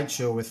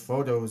slideshow with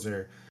photos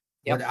or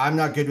what. I'm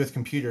not good with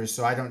computers,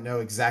 so I don't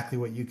know exactly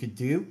what you could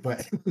do,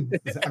 but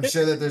I'm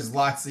sure that there's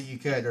lots that you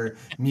could. Or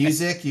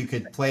music, you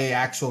could play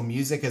actual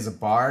music as a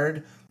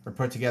bard or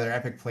put together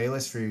epic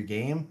playlists for your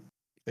game.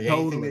 Like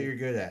anything that you're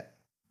good at.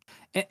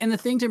 And the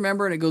thing to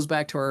remember, and it goes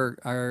back to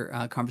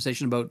our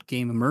conversation about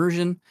game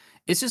immersion,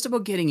 it's just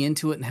about getting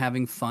into it and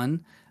having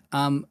fun.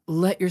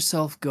 Let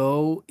yourself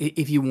go.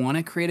 If you want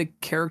to create a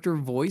character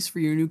voice for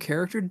your new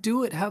character,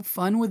 do it. Have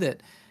fun with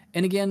it.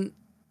 And again,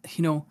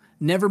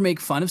 never make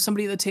fun of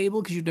somebody at the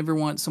table, because you'd never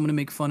want someone to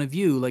make fun of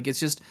you. Like,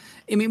 it's just,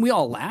 I mean, we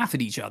all laugh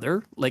at each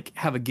other, like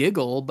have a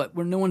giggle, but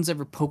no one's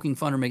ever poking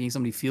fun or making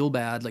somebody feel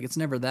bad. Like, it's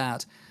never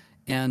that.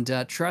 And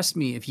trust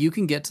me, if you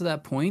can get to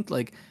that point,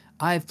 like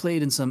I've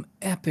played in some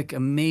epic,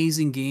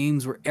 amazing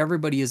games where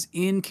everybody is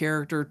in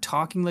character,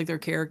 talking like their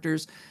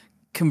characters,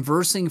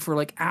 conversing for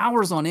like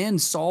hours on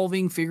end,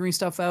 solving, figuring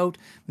stuff out,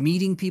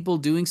 meeting people,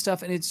 doing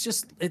stuff. And it's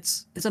just,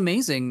 it's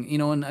amazing,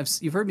 and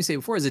you've heard me say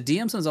before, as a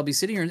DM, sometimes I'll be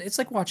sitting here and it's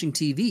like watching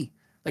TV.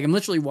 Like, I'm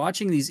literally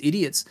watching these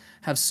idiots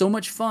have so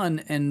much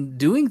fun and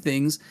doing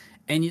things.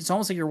 And it's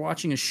almost like you're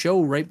watching a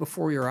show right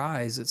before your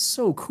eyes. It's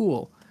so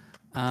cool.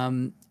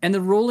 And the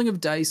rolling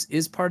of dice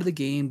is part of the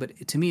game,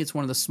 but to me, it's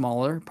one of the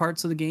smaller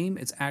parts of the game.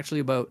 It's actually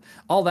about,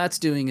 all that's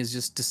doing is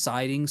just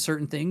deciding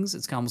certain things.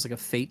 It's almost like a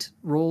fate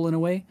roll in a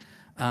way.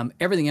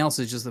 Everything else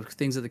is just the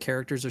things that the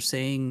characters are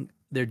saying,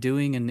 they're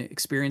doing and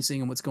experiencing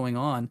and what's going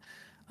on.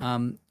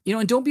 And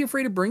don't be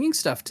afraid of bringing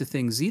stuff to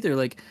things either.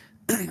 Like,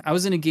 I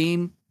was in a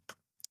game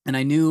and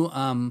I knew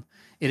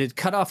it had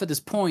cut off at this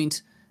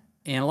point.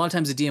 And a lot of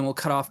times the DM will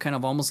cut off kind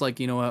of almost like,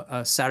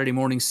 a Saturday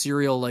morning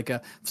serial, like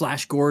a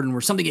Flash Gordon,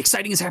 where something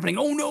exciting is happening.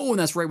 Oh no. And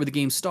that's right where the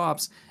game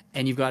stops.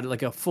 And you've got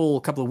like a full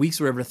couple of weeks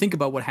or whatever to think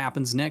about what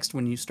happens next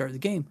when you start the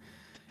game.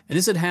 And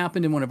this had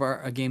happened in one of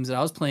our games that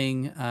I was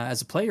playing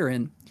as a player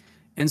in.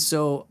 And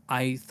so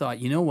I thought,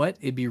 you know what?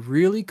 It'd be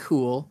really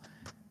cool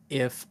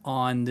if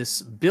on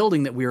this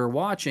building that we were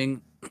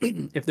watching,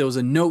 if there was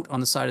a note on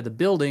the side of the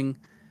building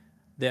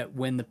that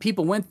when the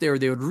people went there,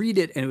 they would read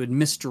it and it would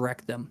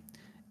misdirect them.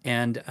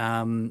 And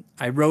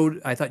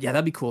I thought, yeah,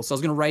 that'd be cool. So I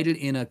was going to write it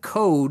in a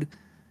code,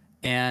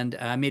 and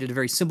I made it a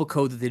very simple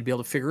code that they'd be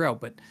able to figure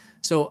out. But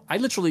so I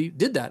literally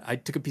did that. I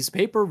took a piece of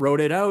paper, wrote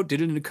it out,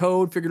 did it in a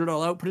code, figured it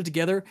all out, put it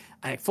together.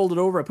 I folded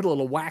it over, I put a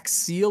little wax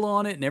seal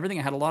on it and everything.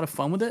 I had a lot of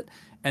fun with it.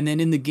 And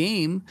then in the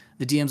game,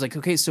 the DM's like,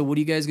 "Okay, so what are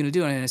you guys going to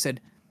do?" And I said,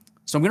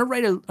 "So I'm gonna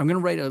write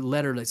a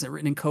letter that's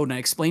written in code." And I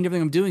explained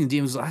everything I'm doing. The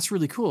DM was like, "That's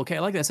really cool. Okay,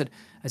 I like that."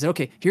 I said,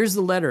 "Okay, here's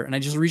the letter." And I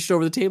just reached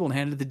over the table and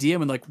handed it to the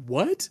DM and like,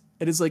 "What?"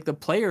 And it's like the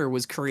player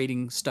was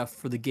creating stuff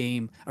for the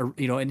game,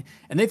 and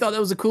they thought that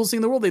was the coolest thing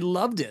in the world. They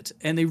loved it,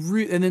 and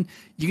and then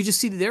you could just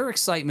see their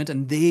excitement,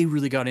 and they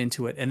really got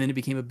into it, and then it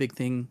became a big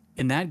thing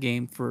in that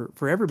game for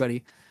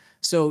everybody.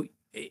 So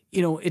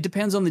it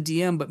depends on the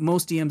DM, but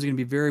most DMs are going to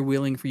be very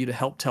willing for you to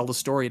help tell the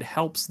story. It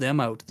helps them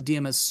out. The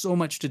DM has so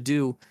much to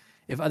do.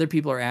 If other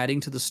people are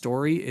adding to the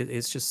story,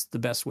 it's just the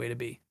best way to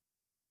be.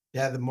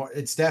 Yeah,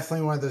 it's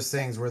definitely one of those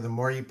things where the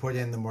more you put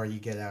in, the more you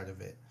get out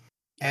of it.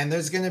 And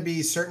there's going to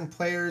be certain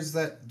players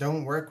that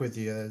don't work with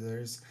you.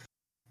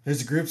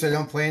 There's groups that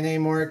don't play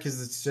anymore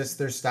because it's just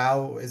their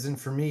style isn't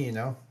for me,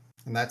 and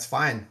that's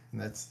fine.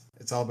 And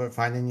it's all about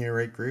finding your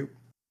right group.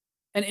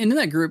 And in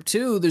that group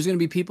too, there's going to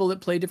be people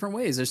that play different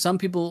ways. There's some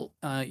people,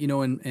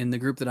 in the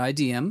group that I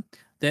DM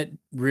that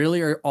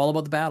really are all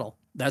about the battle.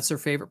 That's their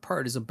favorite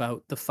part, is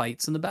about the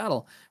fights and the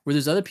battle. Where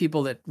there's other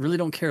people that really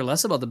don't care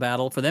less about the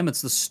battle. For them,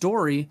 it's the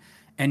story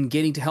and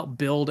getting to help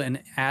build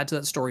and add to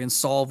that story and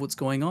solve what's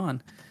going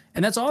on.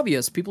 And that's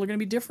obvious. People are going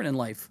to be different in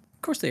life.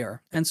 Of course they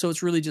are. And so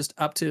it's really just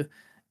up to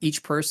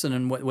each person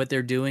and what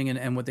they're doing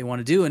and what they want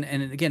to do. And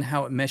again,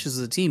 how it meshes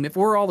as a team. If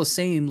we're all the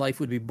same, life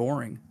would be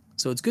boring.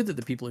 So it's good that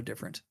the people are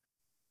different.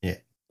 Yeah.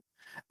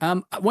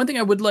 One thing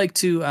I would like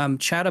to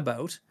chat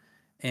about,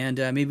 And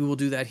maybe we'll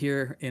do that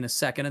here in a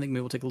second. I think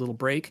maybe we'll take a little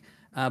break.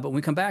 But when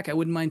we come back, I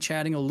wouldn't mind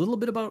chatting a little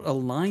bit about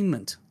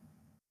alignment.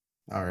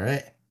 All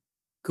right.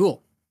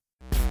 Cool.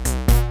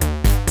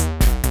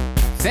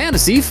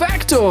 Fantasy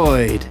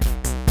Factoid.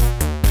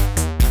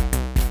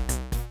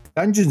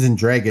 Dungeons and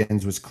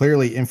Dragons was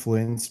clearly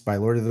influenced by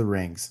Lord of the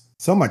Rings.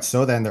 So much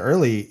so that in the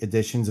early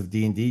editions of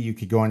D&D, you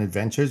could go on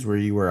adventures where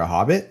you were a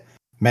hobbit,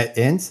 met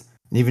Ents,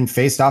 and even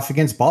faced off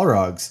against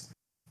Balrogs.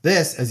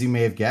 This, as you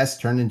may have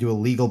guessed, turned into a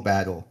legal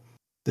battle.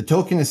 The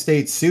Tolkien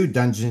estate sued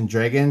Dungeons and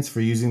Dragons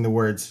for using the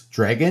words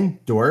dragon,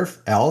 dwarf,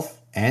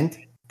 elf, ent,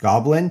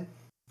 goblin,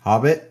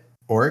 hobbit,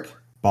 orc,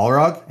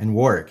 balrog, and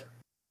warg.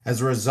 As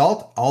a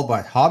result, all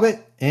but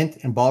hobbit, ent,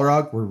 and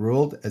balrog were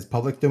ruled as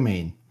public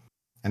domain.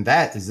 And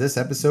that is this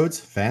episode's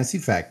Fantasy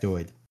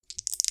Factoid.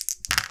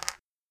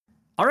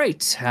 All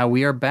right,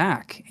 we are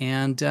back.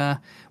 And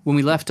when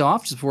we left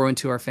off, just before we went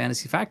to our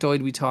Fantasy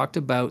Factoid, we talked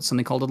about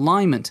something called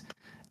alignment.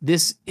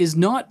 This is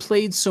not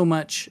played so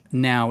much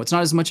now. It's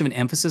not as much of an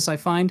emphasis, I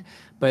find,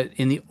 but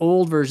in the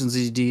old versions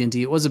of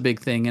D&D, it was a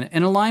big thing.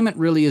 And alignment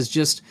really is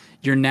just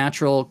your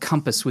natural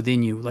compass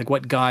within you, like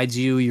what guides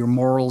you, your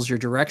morals, your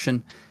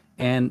direction.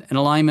 And an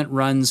alignment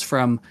runs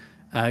from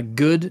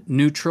good,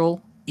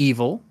 neutral,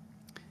 evil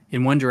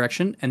in one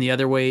direction, and the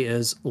other way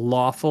is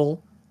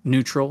lawful,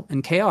 neutral,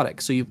 and chaotic.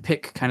 So you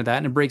pick kind of that,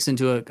 and it breaks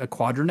into a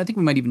quadrant. I think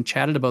we might even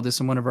chatted about this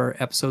in one of our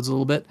episodes a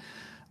little bit.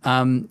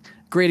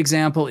 Great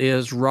example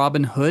is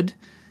Robin Hood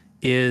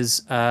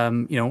is,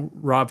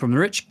 rob from the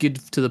rich,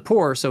 give to the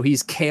poor. So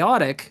he's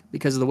chaotic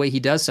because of the way he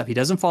does stuff. He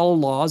doesn't follow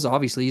laws.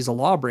 Obviously, he's a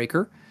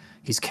lawbreaker.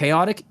 He's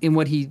chaotic in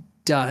what he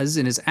does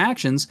in his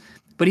actions,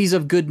 but he's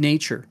of good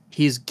nature.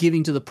 He's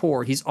giving to the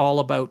poor. He's all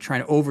about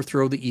trying to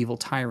overthrow the evil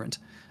tyrant.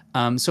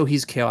 So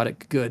he's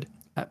chaotic good.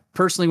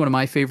 Personally, one of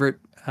my favorite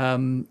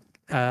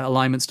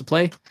alignments to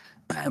play.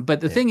 But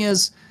the thing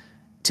is,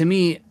 to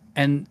me,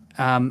 and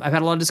I've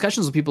had a lot of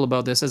discussions with people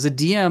about this, as a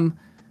DM,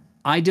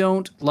 I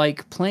don't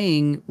like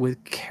playing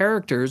with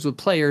characters, with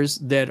players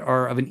that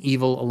are of an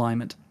evil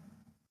alignment.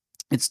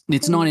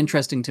 It's not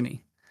interesting to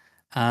me.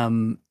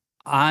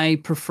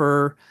 I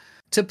prefer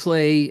to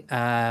play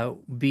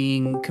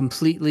being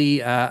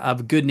completely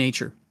of good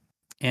nature.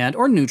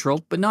 Or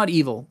neutral, but not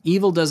evil.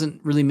 Evil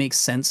doesn't really make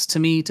sense to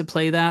me to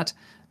play that.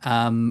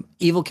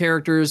 Evil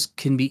characters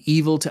can be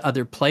evil to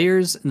other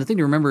players, and the thing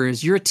to remember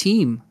is you're a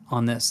team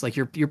on this. Like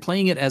you're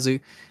playing it as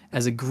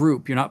a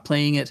group. You're not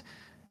playing it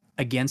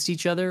against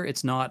each other.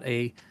 It's not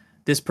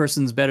this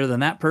person's better than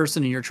that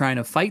person, and you're trying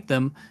to fight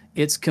them.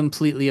 It's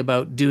completely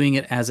about doing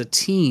it as a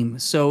team.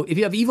 So if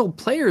you have evil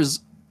players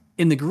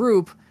in the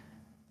group,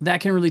 that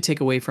can really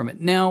take away from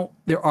it. Now,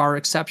 there are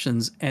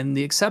exceptions, and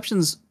the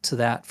exceptions to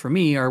that for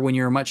me are when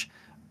you're a much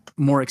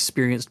more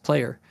experienced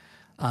player.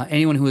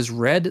 Anyone who has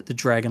read the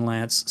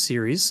Dragonlance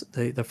series,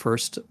 the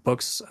first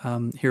books,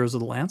 Heroes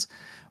of the Lance,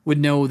 would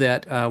know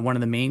that one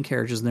of the main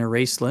characters in there,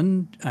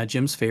 Raistlin,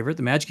 Jim's favorite,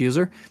 the magic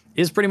user,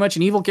 is pretty much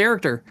an evil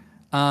character.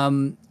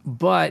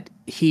 But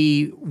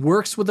he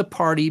works with the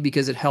party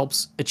because it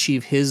helps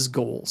achieve his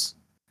goals.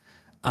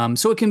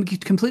 So it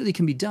completely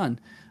can be done.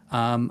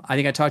 I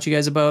think I taught you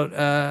guys about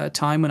a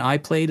time when I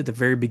played at the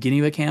very beginning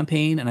of a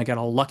campaign, and I got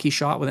a lucky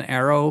shot with an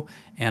arrow,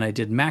 and I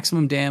did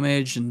maximum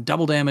damage and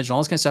double damage and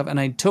all this kind of stuff,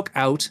 and I took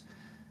out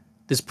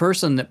this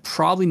person that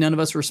probably none of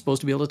us were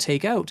supposed to be able to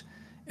take out.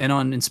 And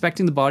on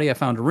inspecting the body, I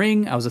found a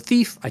ring. I was a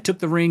thief. I took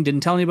the ring,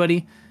 didn't tell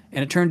anybody,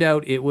 and it turned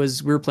out we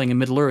were playing in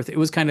Middle-earth. It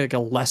was kind of like a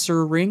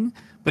lesser ring,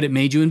 but it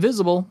made you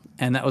invisible,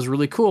 and that was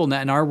really cool. And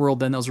that in our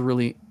world, then, that was a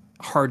really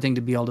hard thing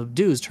to be able to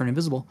do, is turn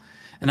invisible.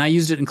 And I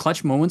used it in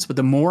clutch moments, but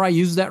the more I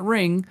used that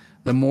ring,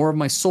 the more of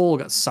my soul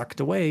got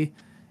sucked away.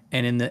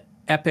 And in the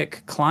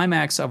epic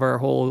climax of our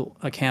whole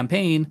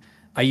campaign,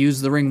 I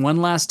used the ring one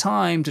last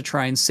time to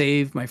try and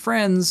save my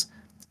friends.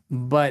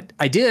 But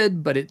I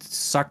did, but it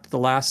sucked the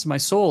last of my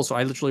soul. So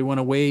I literally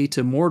went away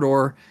to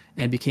Mordor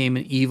and became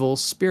an evil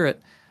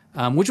spirit,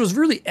 which was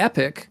really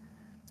epic.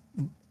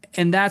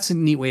 And that's a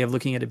neat way of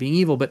looking at it being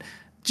evil. But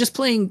just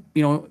playing,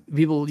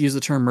 people use the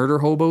term murder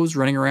hobos,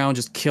 running around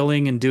just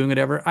killing and doing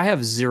whatever. I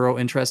have zero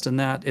interest in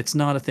that. It's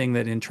not a thing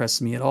that interests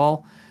me at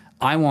all.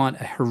 I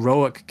want a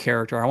heroic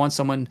character. I want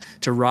someone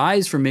to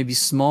rise from maybe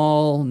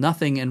small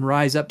nothing and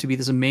rise up to be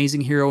this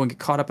amazing hero and get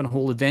caught up in a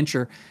whole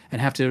adventure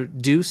and have to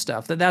do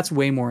stuff. That's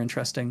way more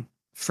interesting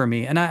for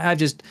me. And I've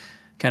just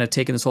kind of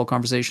taken this whole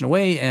conversation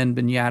away and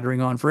been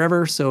yattering on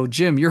forever. So,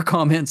 Jim, your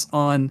comments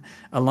on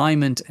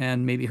alignment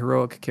and maybe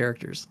heroic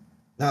characters.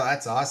 No,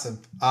 that's awesome.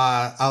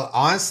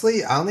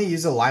 Honestly, I only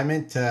use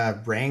alignment to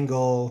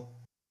wrangle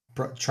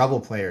trouble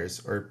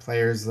players or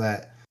players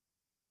that,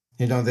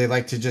 they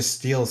like to just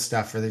steal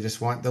stuff or they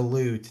just want the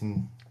loot.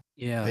 And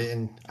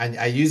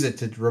I use it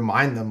to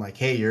remind them like,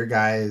 hey, your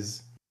guy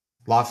is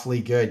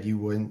lawfully good. You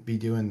wouldn't be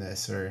doing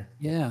this and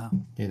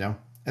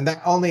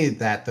that only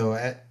that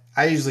though.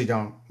 I usually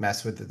don't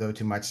mess with it though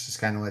too much. Just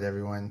kind of let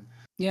everyone.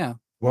 Yeah.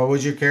 What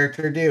would your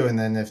character do? And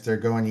then if they're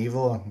going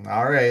evil,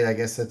 all right, I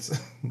guess that's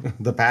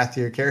the path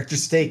your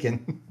character's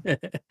taken.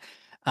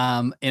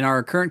 In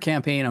our current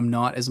campaign, I'm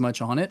not as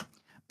much on it.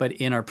 But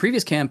in our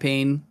previous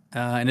campaign,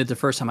 and it's the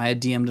first time I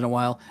had DM'd in a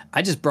while.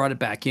 I just brought it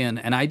back in,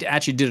 and I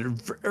actually did it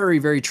very,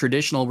 very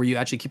traditional, where you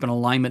actually keep an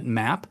alignment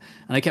map,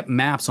 and I kept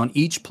maps on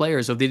each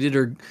player. So if they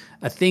did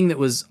a thing that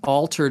was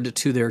altered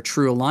to their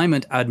true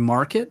alignment, I'd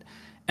mark it.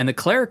 And the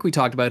cleric we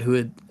talked about,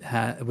 who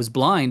was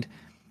blind,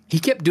 he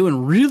kept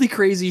doing really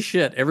crazy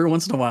shit every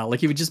once in a while. Like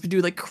he would just be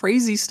doing like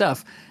crazy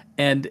stuff.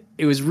 And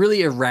it was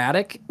really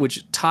erratic,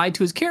 which tied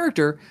to his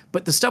character,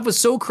 but the stuff was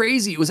so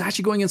crazy, it was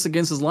actually going against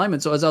his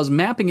alignment. So as I was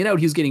mapping it out,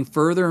 he was getting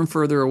further and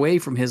further away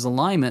from his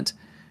alignment.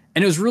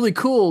 And it was really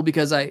cool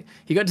because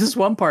he got to this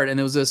one part, and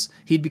there was this,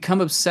 he'd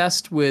become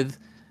obsessed with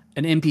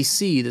an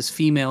NPC, this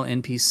female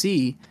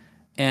NPC,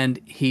 and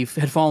he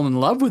had fallen in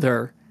love with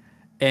her.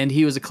 And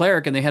he was a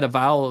cleric, and they had a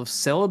vow of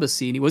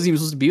celibacy, and he wasn't even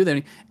supposed to be with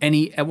her. And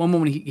he, at one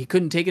moment, he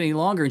couldn't take it any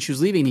longer, and she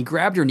was leaving, and he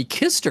grabbed her and he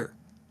kissed her.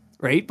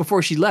 Right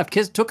before she left,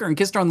 took her and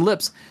kissed her on the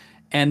lips,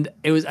 and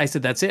I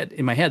said, that's it.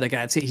 In my head, like,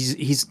 that's it.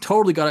 He's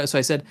totally got it. So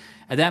I said,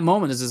 at that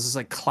moment, there's this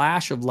like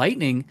clash of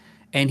lightning,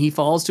 and he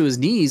falls to his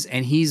knees,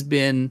 and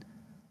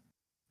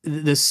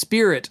the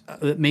spirit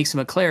that makes him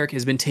a cleric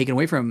has been taken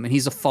away from him, and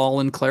he's a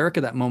fallen cleric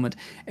at that moment.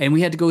 And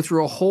we had to go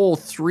through a whole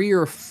 3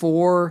 or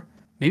 4,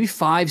 maybe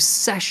 5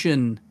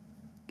 session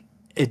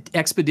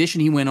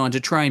expedition he went on to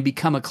try and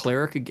become a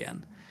cleric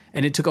again.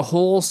 And it took a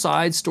whole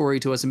side story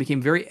to us and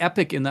became very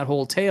epic in that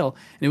whole tale.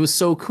 And it was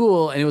so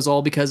cool. And it was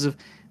all because of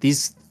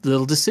these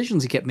little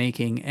decisions he kept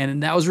making.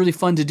 And that was really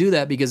fun to do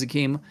that, because it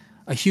became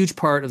a huge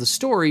part of the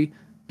story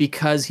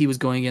because he was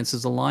going against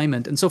his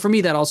alignment. And so for me,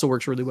 that also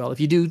works really well.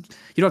 If you don't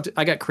have to,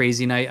 I got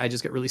crazy and I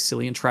just got really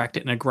silly and tracked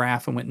it in a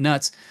graph and went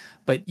nuts.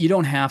 But you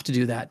don't have to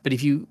do that. But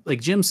if you,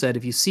 like Jim said,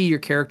 if you see your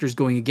characters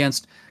going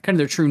against kind of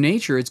their true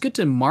nature, it's good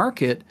to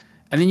mark it.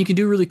 And then you can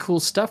do really cool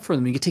stuff for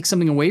them. You can take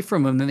something away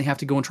from them, and then they have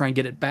to go and try and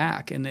get it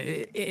back. And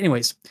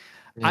anyways,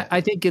 yeah.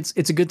 I think it's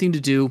a good thing to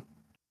do.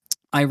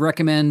 I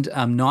recommend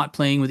not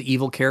playing with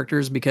evil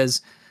characters,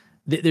 because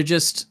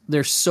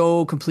they're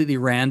so completely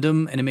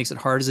random, and it makes it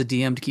hard as a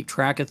DM to keep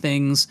track of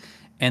things.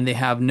 And they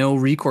have no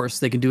recourse;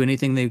 they can do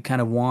anything they kind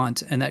of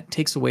want, and that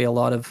takes away a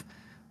lot of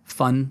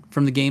fun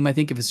from the game. I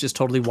think if it's just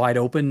totally wide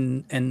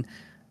open, and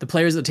the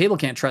players at the table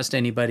can't trust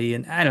anybody,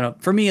 and I don't know.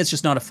 For me, it's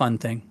just not a fun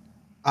thing.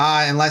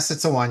 Unless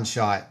it's a one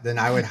shot, then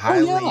I would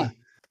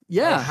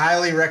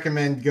highly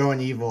recommend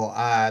going evil.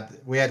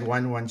 We had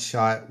one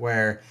shot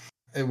where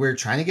we were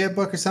trying to get a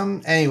book or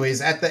something. Anyways,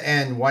 at the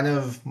end, one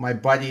of my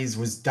buddies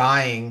was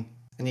dying,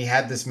 and he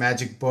had this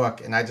magic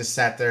book, and I just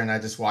sat there and I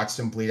just watched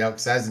him bleed out,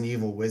 because I was an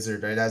evil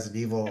wizard, right? I was an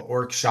evil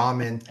orc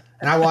shaman,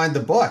 and I wanted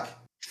the book.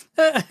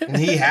 And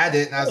he had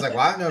it, and I was like,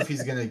 well, I don't know if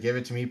he's gonna give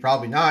it to me.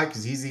 Probably not,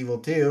 because he's evil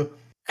too.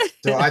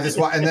 So I just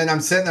and then I'm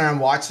sitting there, I'm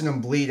watching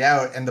him bleed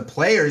out, and the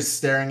players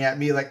staring at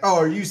me like, oh,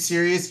 are you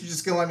serious? You're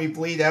just gonna let me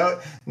bleed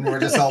out? And we're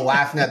just all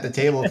laughing at the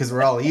table because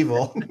we're all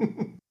evil.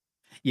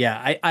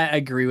 Yeah, I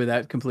agree with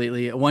that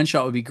completely. A one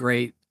shot would be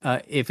great.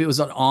 If it was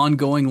an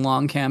ongoing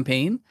long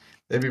campaign,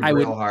 it'd be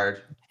real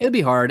hard. It'd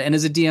be hard. And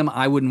as a DM,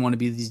 I wouldn't want to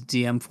be the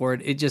DM for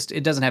it. It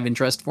doesn't have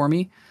interest for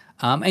me.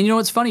 And you know,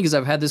 it's funny, because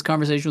I've had this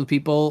conversation with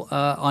people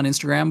on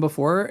Instagram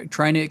before,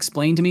 trying to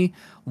explain to me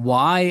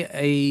why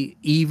a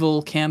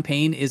evil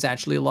campaign is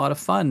actually a lot of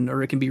fun,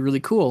 or it can be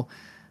really cool.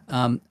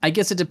 I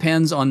guess it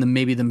depends on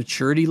maybe the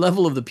maturity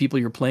level of the people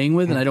you're playing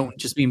with. And I don't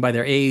just mean by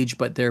their age,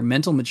 but their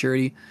mental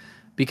maturity,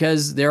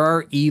 because there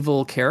are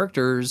evil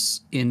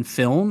characters in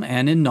film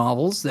and in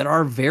novels that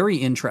are very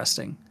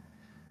interesting.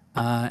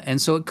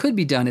 And so it could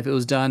be done if it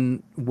was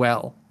done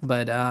well.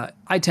 But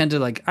I tend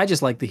to I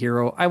just like the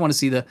hero. I want to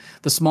see the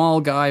small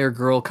guy or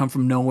girl come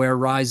from nowhere,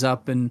 rise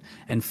up and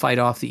fight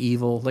off the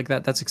evil. Like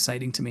that. That's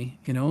exciting to me,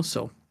 you know?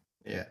 So.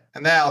 Yeah.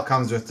 And that all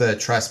comes with the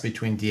trust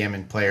between DM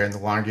and player. And the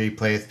longer you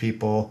play with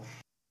people,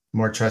 the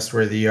more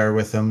trustworthy you are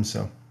with them.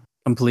 So.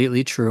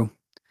 Completely true.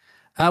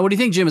 What do you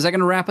think, Jim? Is that going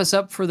to wrap us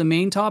up for the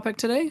main topic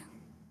today?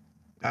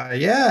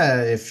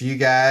 Yeah. If you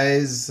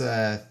guys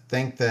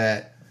think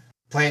that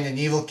playing an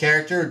evil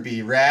character would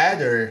be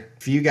rad, or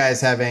if you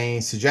guys have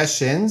any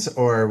suggestions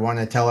or want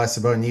to tell us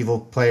about an evil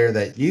player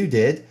that you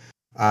did,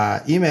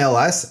 email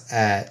us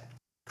at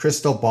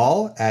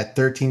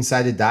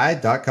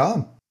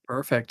crystalball@13sideddie.com.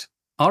 Perfect.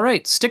 All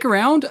right, stick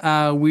around.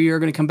 We are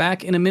going to come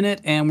back in a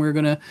minute, and we're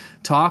going to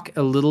talk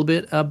a little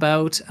bit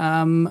about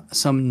some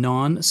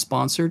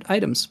non-sponsored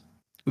items.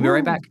 We'll be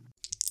right back.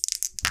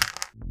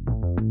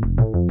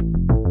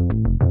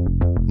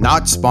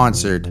 Not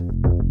sponsored.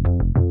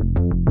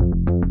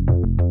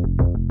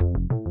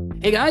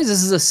 Hey guys,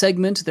 this is a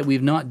segment that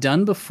we've not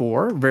done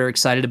before. Very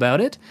excited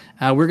about it.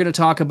 We're going to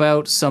talk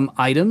about some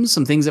items,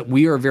 some things that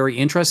we are very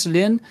interested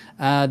in,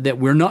 that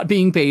we're not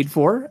being paid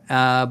for,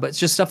 but it's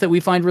just stuff that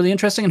we find really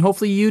interesting, and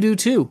hopefully you do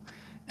too.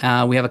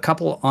 We have a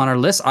couple on our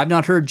list. I've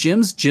not heard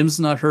Jim's. Jim's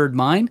not heard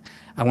mine.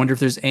 I wonder if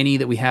there's any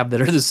that we have that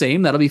are the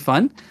same. That'll be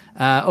fun.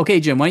 Okay,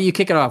 Jim, why don't you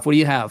kick it off? What do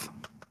you have?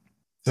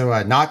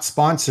 So, not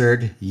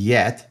sponsored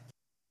yet.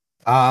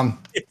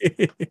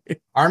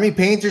 Army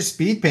Painter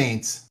Speed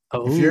Paints.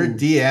 Oh. If you're a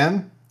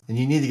DM and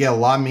you need to get a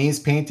lot of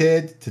minis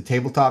painted to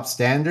tabletop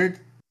standard,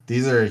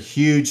 these are a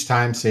huge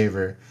time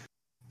saver.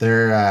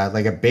 They're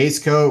like a base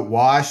coat,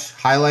 wash,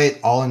 highlight,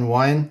 all in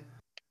one.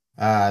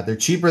 They're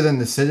cheaper than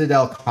the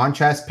Citadel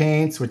contrast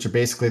paints, which are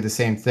basically the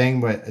same thing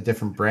but a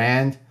different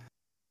brand.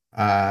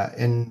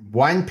 In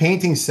one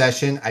painting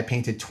session, I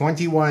painted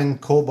 21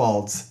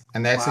 kobolds,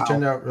 and they actually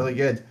turned out really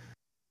good.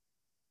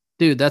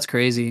 Dude, that's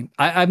crazy.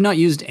 I've not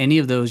used any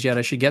of those yet.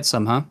 I should get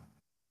some, huh?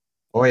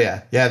 Oh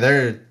yeah,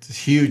 they're a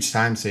huge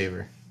time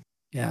saver.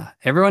 Yeah,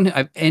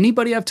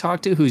 anybody I've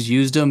talked to who's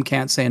used them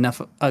can't say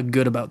enough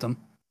good about them.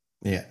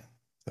 Yeah.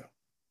 So.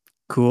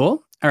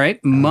 Cool. All right,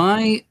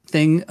 my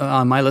thing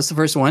on my list, the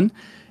first one,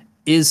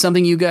 is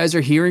something you guys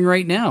are hearing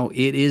right now.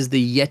 It is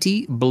the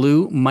Yeti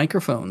Blue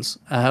microphones.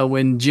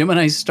 When Jim and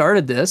I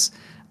started this,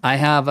 I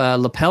have a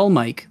lapel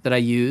mic that I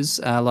use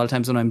a lot of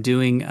times when I'm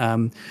doing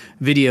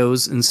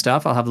videos and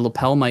stuff. I'll have the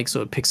lapel mic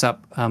so it picks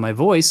up my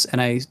voice. And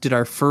I did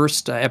our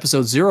first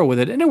episode 0 with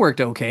it, and it worked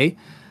okay.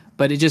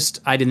 But I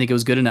didn't think it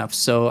was good enough.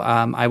 So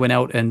I went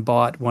out and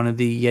bought one of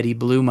the Yeti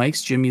Blue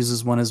mics. Jim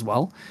uses one as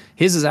well.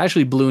 His is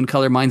actually blue in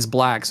color. Mine's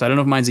black. So I don't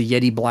know if mine's a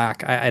Yeti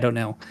black. I don't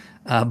know.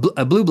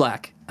 A blue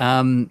black.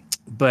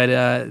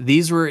 But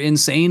these were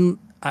insane.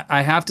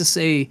 I have to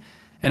say,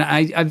 and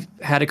I've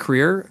had a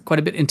career quite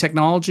a bit in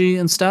technology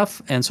and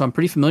stuff, and so I'm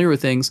pretty familiar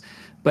with things,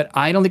 but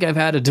I don't think I've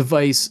had a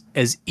device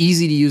as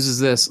easy to use as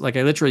this. Like,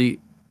 I literally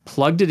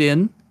plugged it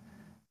in,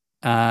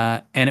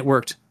 and it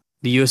worked.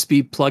 The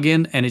USB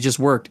plug-in, and it just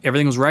worked.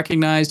 Everything was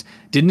recognized,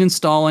 didn't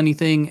install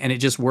anything, and it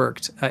just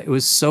worked. It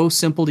was so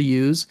simple to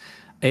use.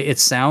 It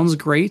sounds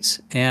great,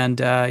 and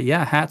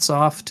hats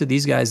off to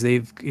these guys.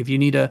 If you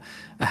need a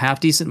half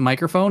decent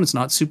microphone, it's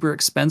not super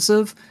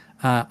expensive.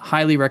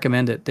 Highly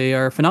recommend it. They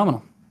are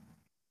phenomenal.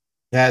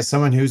 Yeah, as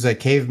someone who's a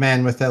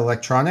caveman with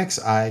electronics,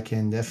 I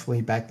can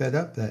definitely back that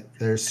up. That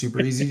they're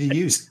super easy to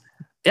use.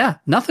 Yeah,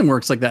 nothing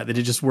works like that. That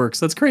it just works.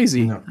 That's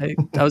crazy. No.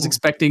 I was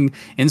expecting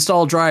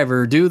install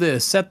driver, do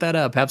this, set that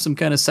up, have some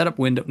kind of setup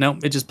window. No,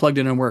 it just plugged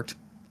in and worked.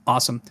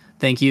 Awesome.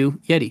 Thank you,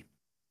 Yeti.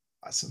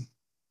 Awesome.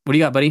 What do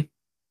you got, buddy?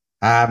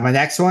 My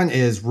next one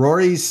is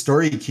Rory's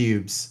Story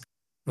Cubes.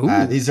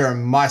 These are a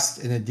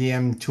must in a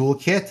DM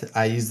toolkit.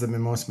 I use them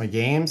in most of my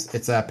games.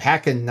 It's a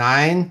pack of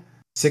 9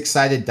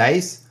 6-sided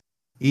dice.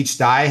 Each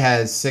die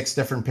has 6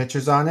 different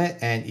pictures on it,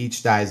 and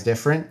each die is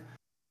different.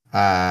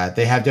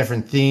 They have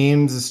different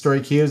themes of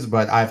story cubes,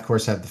 but I, of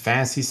course, have the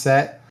fantasy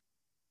set.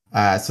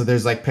 So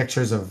there's like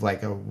pictures of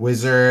like a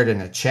wizard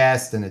and a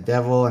chest and a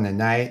devil and a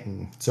knight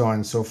and so on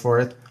and so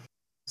forth.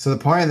 So the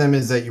point of them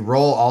is that you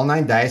roll all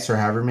 9 dice or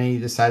however many you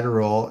decide to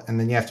roll, and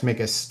then you have to make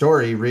a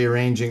story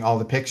rearranging all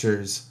the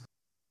pictures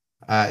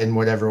in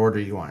whatever order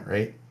you want,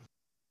 right?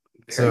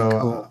 Very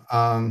cool.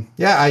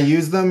 I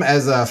use them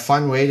as a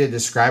fun way to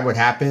describe what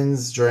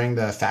happens during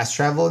the fast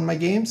travel in my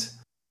games.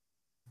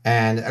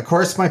 And of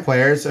course, my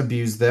players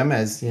abuse them,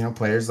 as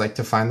players like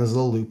to find those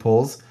little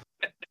loopholes.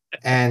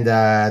 And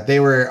they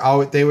would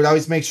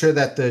always make sure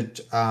that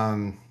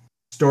the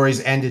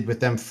stories ended with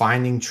them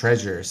finding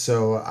treasure.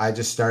 So I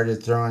just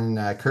started throwing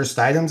cursed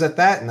items at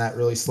that, and that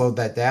really slowed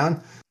that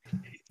down.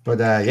 But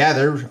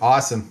they're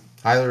awesome.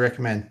 Highly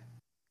recommend.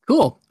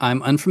 Cool.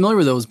 I'm unfamiliar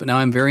with those, but now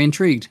I'm very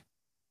intrigued.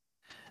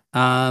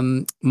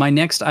 My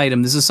next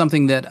item, this is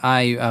something that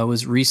I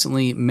was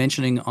recently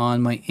mentioning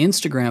on my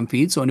Instagram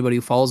feed, so anybody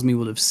who follows me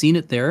will have seen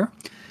it there.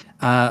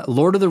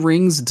 Lord of the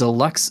Rings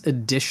Deluxe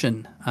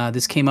Edition.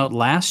 This came out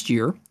last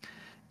year,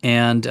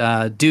 and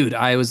dude,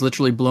 I was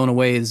literally blown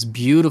away. It's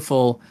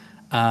beautiful.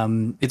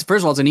 It's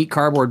first of all, it's a neat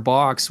cardboard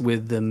box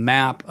with the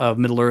map of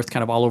Middle Earth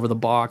kind of all over the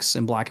box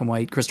in black and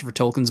white. Christopher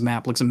Tolkien's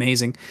map looks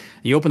amazing.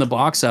 You open the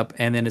box up,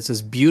 and then it's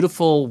this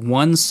beautiful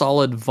one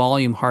solid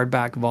volume,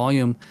 hardback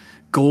volume,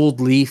 gold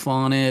leaf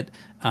on it.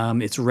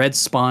 It's red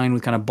spine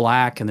with kind of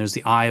black, and there's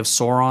the Eye of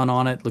Sauron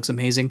on it. Looks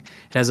amazing.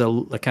 It has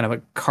a kind of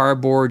a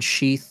cardboard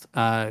sheath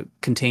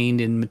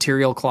contained in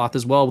material cloth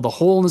as well, with a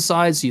hole in the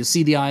side so you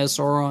see the Eye of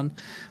Sauron.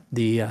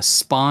 The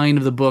spine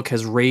of the book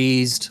has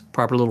raised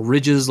proper little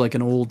ridges like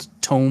an old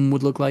tome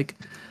would look like.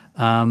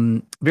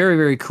 Very,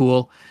 very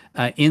cool.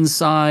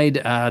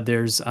 Inside,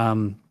 there's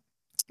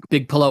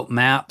big pull-out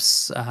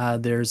maps.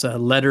 There's a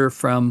letter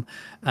from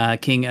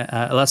King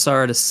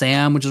Elessar to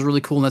Sam, which is really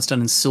cool. And that's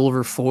done in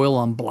silver foil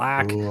on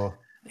black. Cool.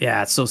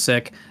 Yeah, it's so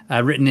sick.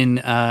 Written in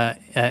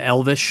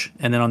Elvish,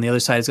 and then on the other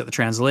side, it's got the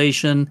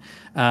translation.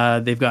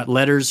 They've got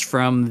letters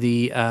from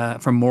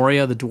from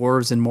Moria, the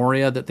dwarves in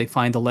Moria, that they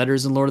find the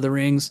letters in Lord of the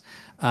Rings.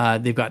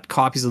 They've got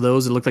copies of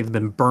those that look like they've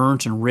been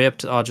burnt and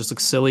ripped. Oh, it just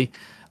looks silly.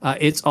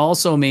 It's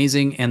also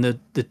amazing, and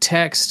the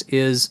text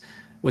is.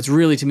 What's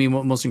really, to me,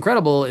 most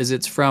incredible is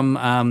it's from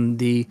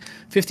the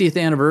 50th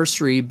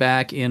anniversary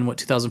back in,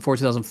 2004,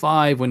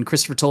 2005, when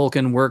Christopher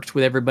Tolkien worked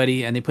with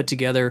everybody and they put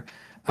together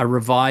a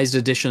revised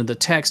edition of the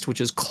text, which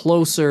is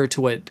closer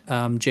to what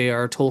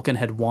J.R. Tolkien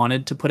had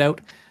wanted to put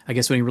out. I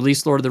guess when he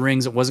released Lord of the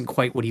Rings, it wasn't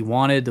quite what he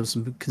wanted. There was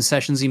some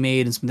concessions he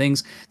made and some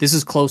things. This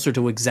is closer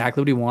to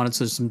exactly what he wanted,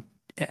 so there's some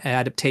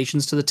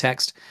adaptations to the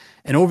text.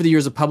 And over the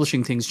years of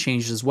publishing, things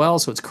changed as well,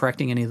 so it's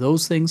correcting any of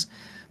those things.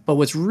 But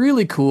what's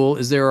really cool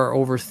is there are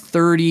over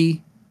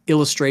 30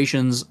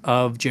 illustrations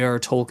of J.R.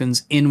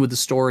 Tolkien's in with the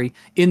story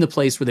in the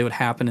place where they would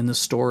happen in the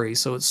story.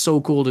 So it's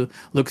so cool to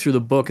look through the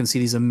book and see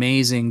these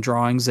amazing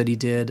drawings that he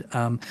did.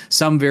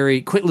 Some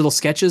very quick little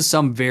sketches,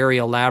 some very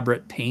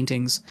elaborate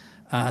paintings.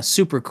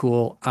 Super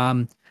cool.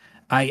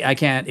 I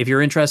can't, if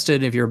you're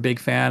interested, if you're a big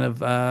fan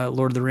of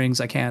Lord of the Rings,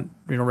 I can't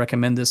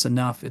recommend this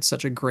enough. It's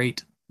such a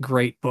great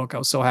book. I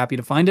was so happy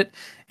to find it.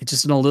 It's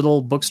just in a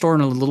little bookstore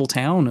in a little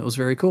town. It was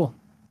very cool.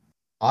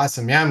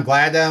 Awesome. Yeah, I'm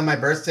glad my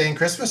birthday and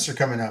Christmas are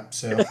coming up.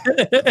 So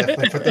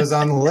definitely put those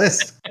on the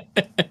list.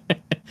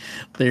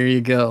 There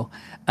you go.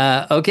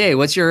 Okay,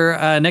 what's your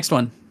next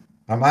one?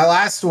 My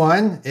last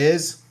one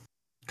is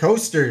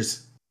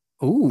coasters.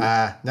 Ooh.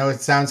 No,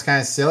 it sounds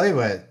kind of silly,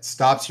 but it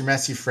stops your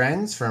messy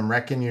friends from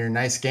wrecking your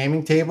nice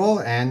gaming table,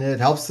 and it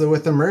helps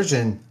with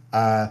immersion.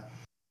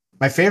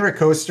 My favorite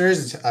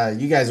coasters,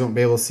 you guys won't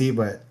be able to see,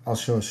 but I'll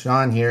show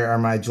Sean here, are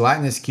my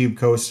gelatinous cube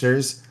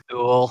coasters.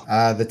 Cool.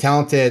 The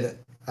talented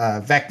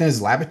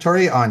Vecna's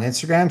Laboratory on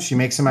Instagram. She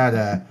makes them out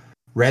of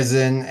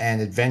resin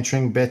and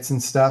adventuring bits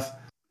and stuff.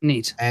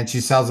 Neat. And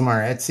she sells them on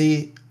her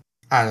Etsy.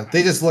 I don't know.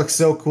 They just look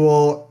so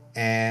cool,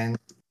 and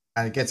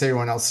it gets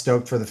everyone else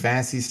stoked for the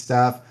fancy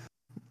stuff.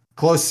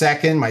 Close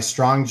second, my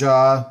Strong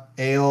Jaw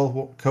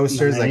Ale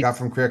coasters I got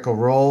from Critical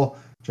Role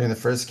during the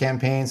first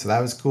campaign, so that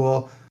was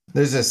cool.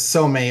 There's just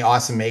so many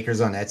awesome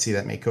makers on Etsy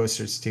that make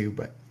coasters too,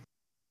 but.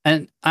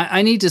 And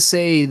I need to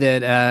say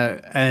that,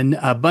 and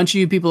a bunch of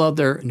you people out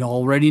there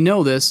already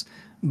know this,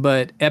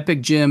 but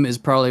Epic Jim is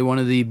probably one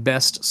of the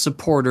best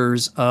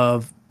supporters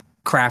of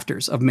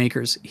crafters, of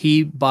makers.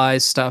 He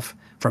buys stuff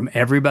from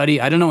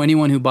everybody. I don't know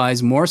anyone who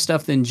buys more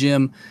stuff than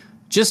Jim.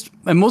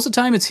 And most of the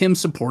time it's him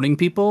supporting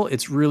people.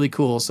 It's really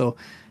cool. So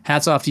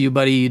hats off to you,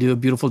 buddy. You do a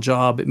beautiful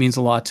job. It means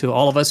a lot to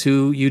all of us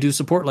who you do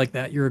support like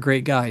that. You're a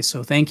great guy.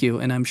 So thank you.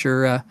 And I'm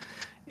sure,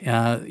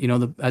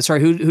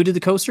 sorry, who did the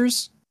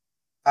coasters?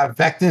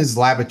 Vecna's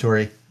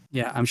Laboratory.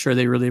 Yeah, I'm sure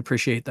they really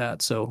appreciate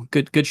that. So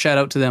good shout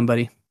out to them,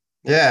 buddy.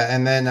 Yeah,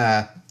 and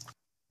then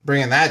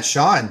bringing that,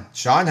 Sean.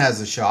 Sean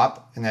has a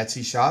shop, an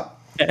Etsy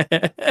shop.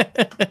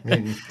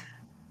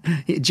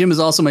 Jim is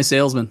also my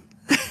salesman.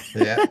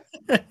 Yeah.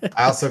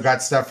 I also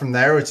got stuff from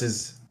there, which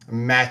is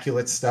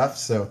immaculate stuff.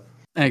 So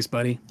thanks,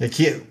 buddy.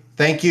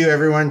 Thank you,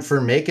 everyone,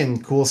 for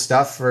making cool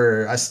stuff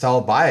for us to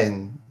all buy.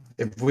 And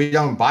if we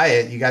don't buy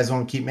it, you guys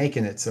won't keep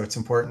making it. So it's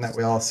important that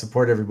we all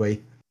support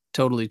everybody.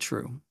 Totally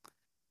true.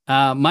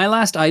 My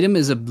last item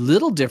is a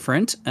little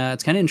different.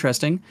 It's kind of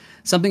interesting.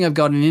 Something I've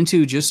gotten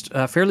into just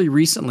fairly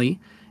recently,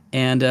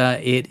 and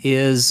it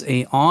is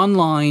an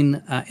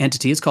online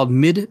entity. It's called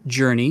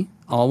Midjourney,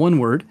 all one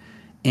word,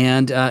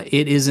 and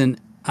it is an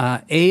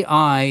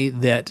AI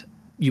that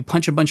you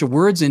punch a bunch of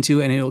words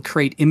into, and it'll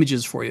create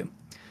images for you.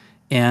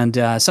 And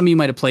some of you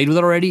might have played with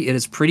it already. It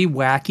is pretty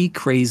wacky,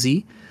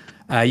 crazy.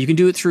 You can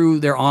do it through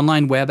their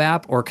online web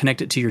app or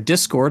connect it to your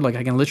Discord. Like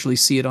I can literally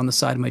see it on the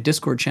side of my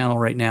Discord channel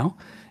right now.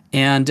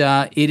 And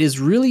it is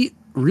really,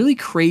 really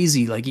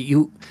crazy. Like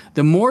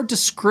the more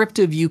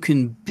descriptive you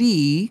can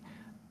be,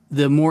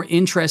 the more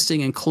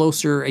interesting and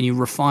closer, and you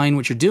refine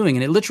what you're doing.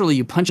 And it literally,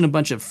 you punch in a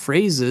bunch of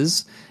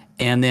phrases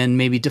and then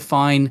maybe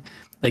define,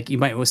 like you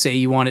might say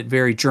you want it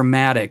very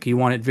dramatic, you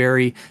want it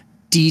very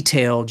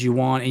detailed,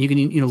 and you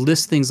can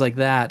list things like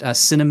that,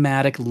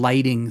 cinematic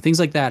lighting, things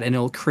like that, and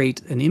it'll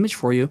create an image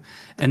for you.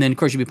 And then of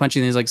course you'll be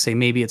punching things like, say,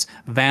 maybe it's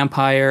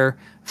vampire,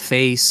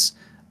 face,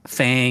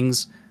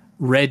 fangs,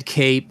 red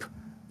cape,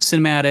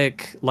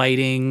 cinematic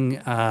lighting,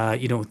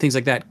 things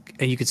like that.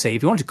 And you could say,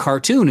 if you wanted to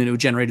cartoon, and it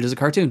would generate it as a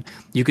cartoon.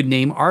 You could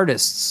name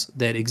artists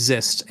that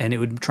exist, and it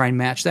would try and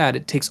match that.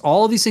 It takes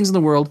all of these things in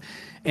the world,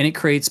 and it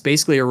creates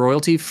basically a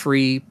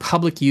royalty-free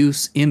public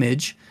use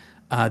image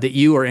that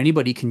you or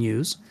anybody can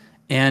use.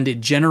 And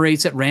it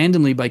generates it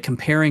randomly by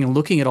comparing and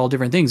looking at all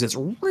different things. It's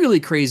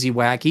really crazy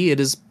wacky. It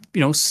is,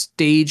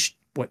 stage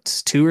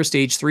 2 or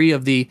stage 3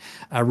 of the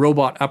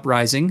robot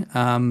uprising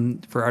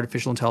for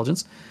artificial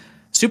intelligence.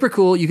 Super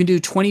cool. You can do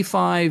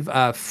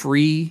 25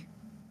 free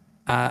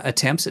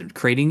attempts at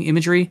creating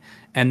imagery,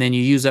 and then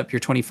you use up your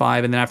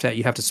 25, and then after that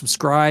you have to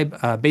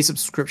subscribe. Basic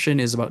subscription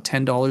is about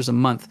 $10 a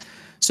month.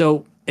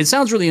 So it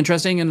sounds really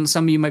interesting, and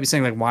some of you might be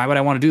saying, like, why would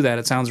I want to do that?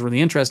 It sounds really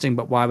interesting,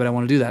 but why would I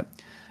want to do that?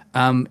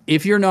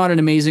 If you're not an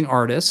amazing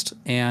artist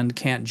and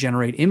can't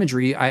generate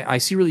imagery, I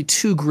see really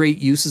two great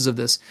uses of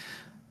this.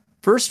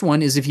 First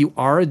one is if you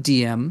are a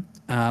DM,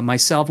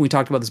 myself, we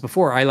talked about this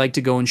before, I like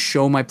to go and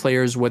show my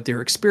players what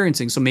they're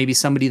experiencing. So maybe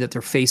somebody that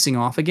they're facing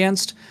off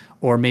against,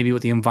 or maybe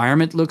what the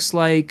environment looks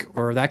like,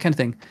 or that kind of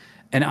thing.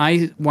 And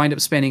I wind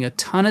up spending a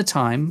ton of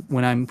time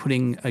when I'm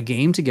putting a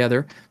game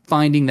together,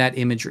 finding that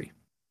imagery.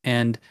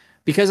 And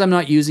because I'm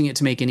not using it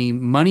to make any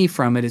money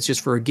from it, it's just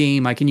for a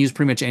game, I can use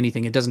pretty much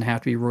anything. It doesn't have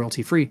to be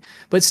royalty free.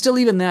 But still,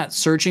 even that,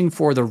 searching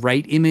for the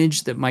right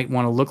image that might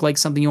want to look like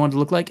something you want to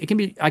look like,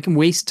 I can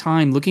waste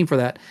time looking for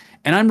that.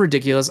 And I'm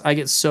ridiculous. I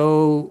get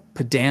so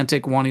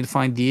pedantic wanting to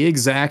find the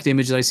exact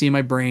image that I see in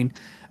my brain.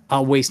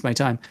 I'll waste my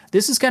time.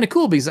 This is kind of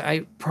cool because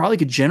I probably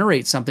could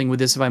generate something with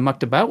this if I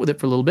mucked about with it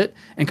for a little bit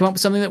and come up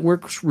with something that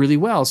works really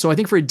well. So I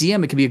think for a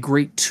DM, it could be a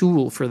great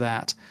tool for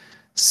that.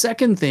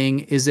 Second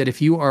thing is that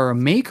if you are a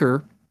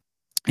maker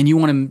and you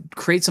want to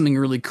create something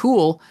really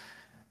cool,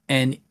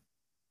 and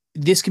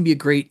this can be a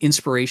great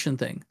inspiration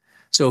thing.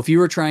 So if you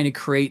were trying to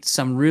create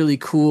some really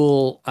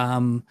cool,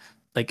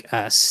 like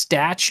a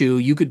statue,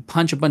 you could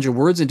punch a bunch of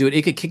words into it.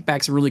 It could kick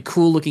back some really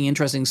cool looking,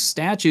 interesting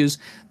statues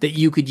that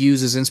you could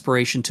use as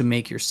inspiration to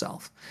make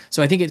yourself.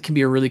 So I think it can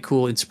be a really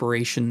cool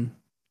inspiration,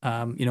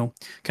 kind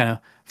of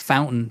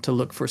fountain to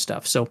look for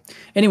stuff. So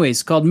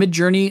anyways, called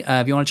Midjourney.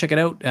 If you want to check it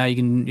out, you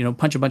can,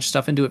 punch a bunch of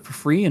stuff into it for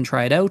free and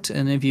try it out.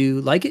 And if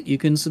you like it, you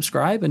can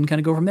subscribe and kind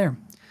of go from there.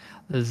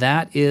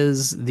 That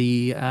is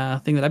the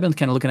thing that I've been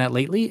kind of looking at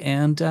lately,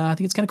 and I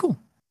think it's kind of cool.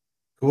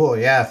 Cool,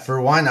 yeah.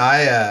 For one,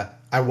 I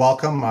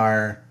welcome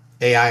our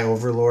AI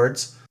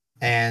overlords,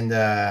 and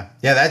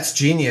that's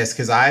genius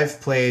because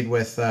I've played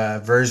with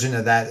a version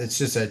of that. It's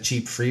just a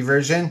cheap free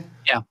version.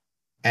 Yeah.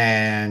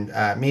 And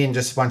me and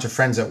just a bunch of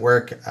friends at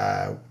work,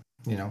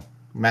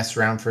 mess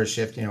around for a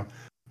shift.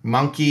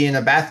 Monkey in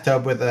a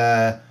bathtub with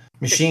a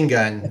machine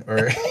gun,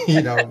 or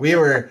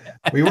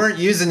we weren't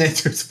using it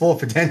to its full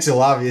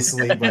potential,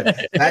 obviously,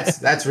 but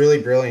that's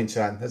really brilliant,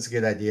 Sean. That's a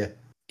good idea.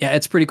 Yeah,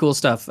 it's pretty cool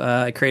stuff.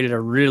 I created a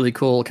really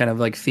cool kind of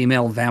like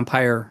female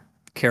vampire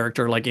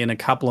character like in a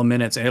couple of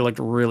minutes, and it looked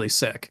really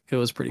sick. It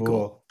was pretty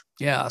cool.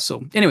 Yeah,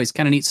 so anyways,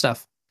 kind of neat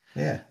stuff.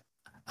 Yeah.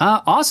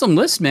 Awesome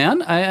list,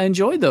 man. I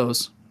enjoyed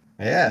those.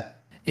 Yeah.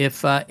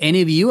 If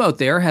any of you out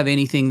there have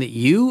anything that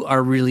you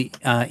are really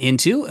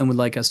into and would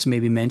like us to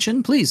maybe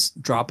mention, please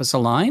drop us a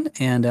line,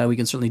 and we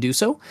can certainly do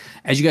so.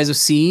 As you guys have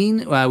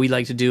seen, we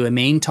like to do a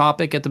main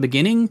topic at the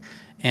beginning,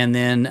 and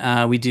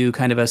then we do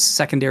kind of a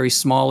secondary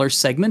smaller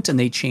segment, and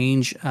they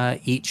change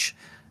each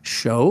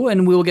show,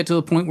 and we will get to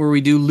the point where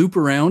we do loop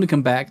around and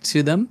come back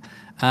to them.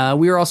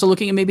 We are also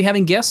looking at maybe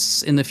having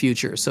guests in the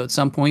future. So at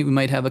some point, we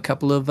might have a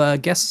couple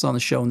of guests on the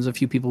show. And there's a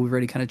few people we've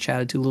already kind of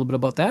chatted to a little bit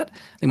about that. I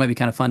think it might be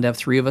kind of fun to have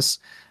three of us,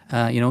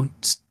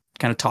 just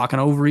kind of talking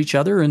over each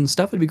other and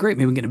stuff. It'd be great.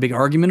 Maybe we can get in a big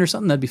argument or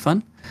something. That'd be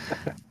fun.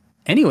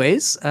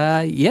 Anyways,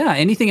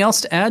 anything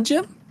else to add,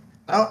 Jim?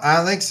 Oh, I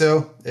don't think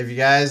so. If you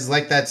guys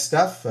like that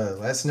stuff,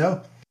 let us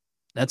know.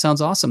 That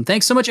sounds awesome.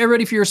 Thanks so much,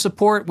 everybody, for your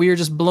support. We are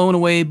just blown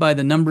away by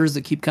the numbers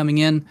that keep coming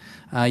in.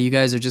 You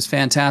guys are just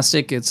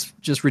fantastic. It's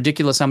just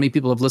ridiculous how many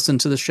people have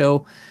listened to the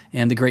show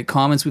and the great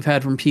comments we've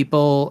had from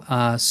people.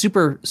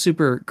 Super,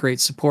 super great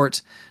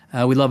support.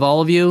 We love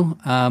all of you.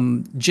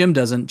 Jim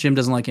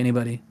doesn't like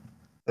anybody.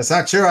 That's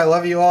not true. I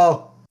love you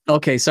all.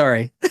 Okay,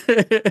 sorry.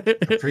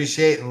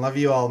 Appreciate and love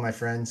you all, my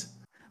friends.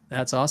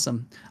 That's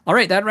awesome. All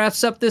right, that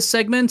wraps up this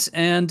segment,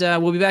 and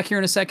we'll be back here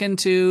in a second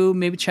to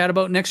maybe chat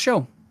about next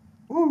show.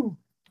 Woo.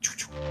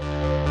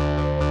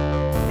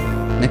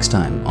 Next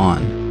time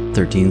on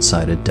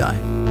 13-Sided Die.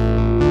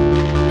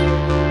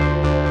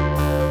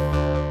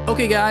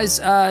 Okay,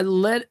 guys,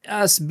 let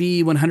us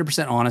be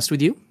 100% honest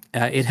with you.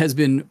 It has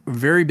been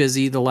very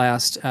busy the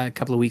last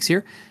couple of weeks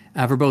here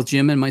for both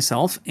Jim and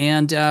myself,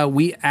 and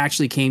we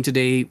actually came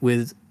today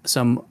with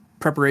some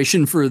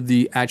preparation for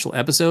the actual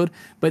episode,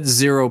 but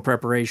zero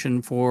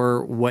preparation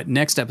for what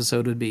next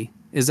episode would be.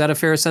 Is that a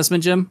fair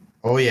assessment, Jim?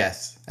 Oh,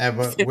 yes.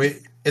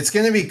 It's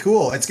going to be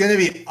cool. It's going to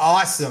be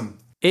awesome.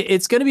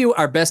 It's going to be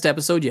our best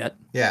episode yet.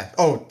 Yeah.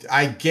 Oh,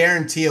 I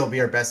guarantee it'll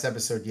be our best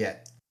episode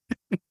yet.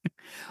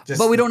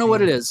 But we don't know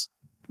what it is.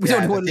 We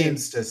don't know what it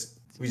is.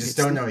 We just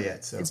don't know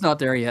yet. So it's not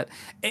there yet.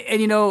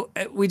 And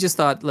we just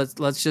thought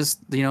let's just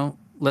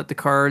let the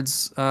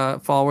cards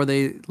fall where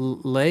they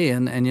lay,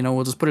 and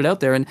we'll just put it out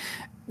there, and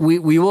we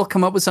will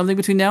come up with something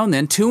between now and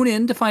then. Tune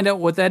in to find out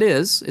what that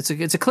is. It's a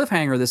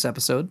cliffhanger this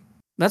episode.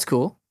 That's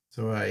cool.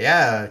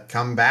 So,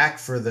 come back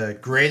for the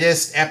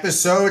greatest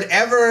episode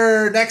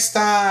ever next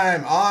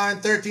time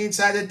on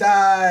 13-Sided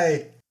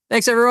Die.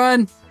 Thanks,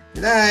 everyone.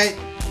 Good night.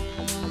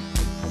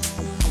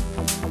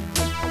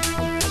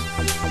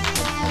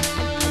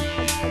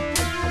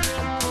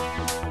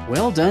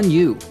 Well done,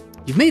 you.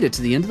 You've made it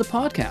to the end of the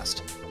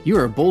podcast. You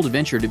are a bold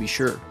adventurer, to be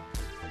sure.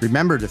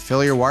 Remember to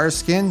fill your wire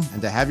skin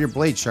and to have your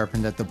blade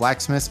sharpened at the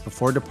blacksmith's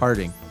before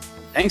departing.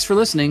 Thanks for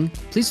listening.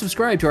 Please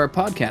subscribe to our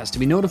podcast to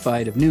be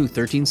notified of new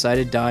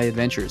 13-Sided Die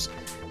adventures.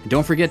 And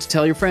don't forget to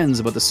tell your friends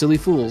about the silly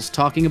fools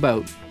talking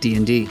about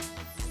D&D.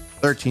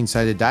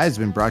 13-Sided Die has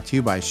been brought to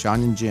you by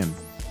Sean and Jim.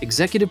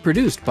 Executive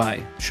produced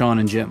by Sean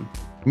and Jim.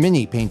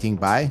 Mini painting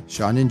by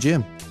Sean and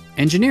Jim.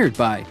 Engineered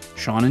by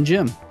Sean and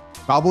Jim.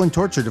 Goblin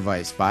torture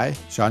device by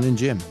Sean and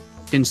Jim.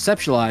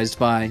 Conceptualized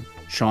by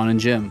Sean and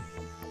Jim.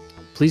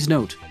 Please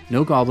note,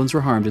 no goblins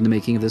were harmed in the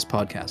making of this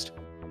podcast.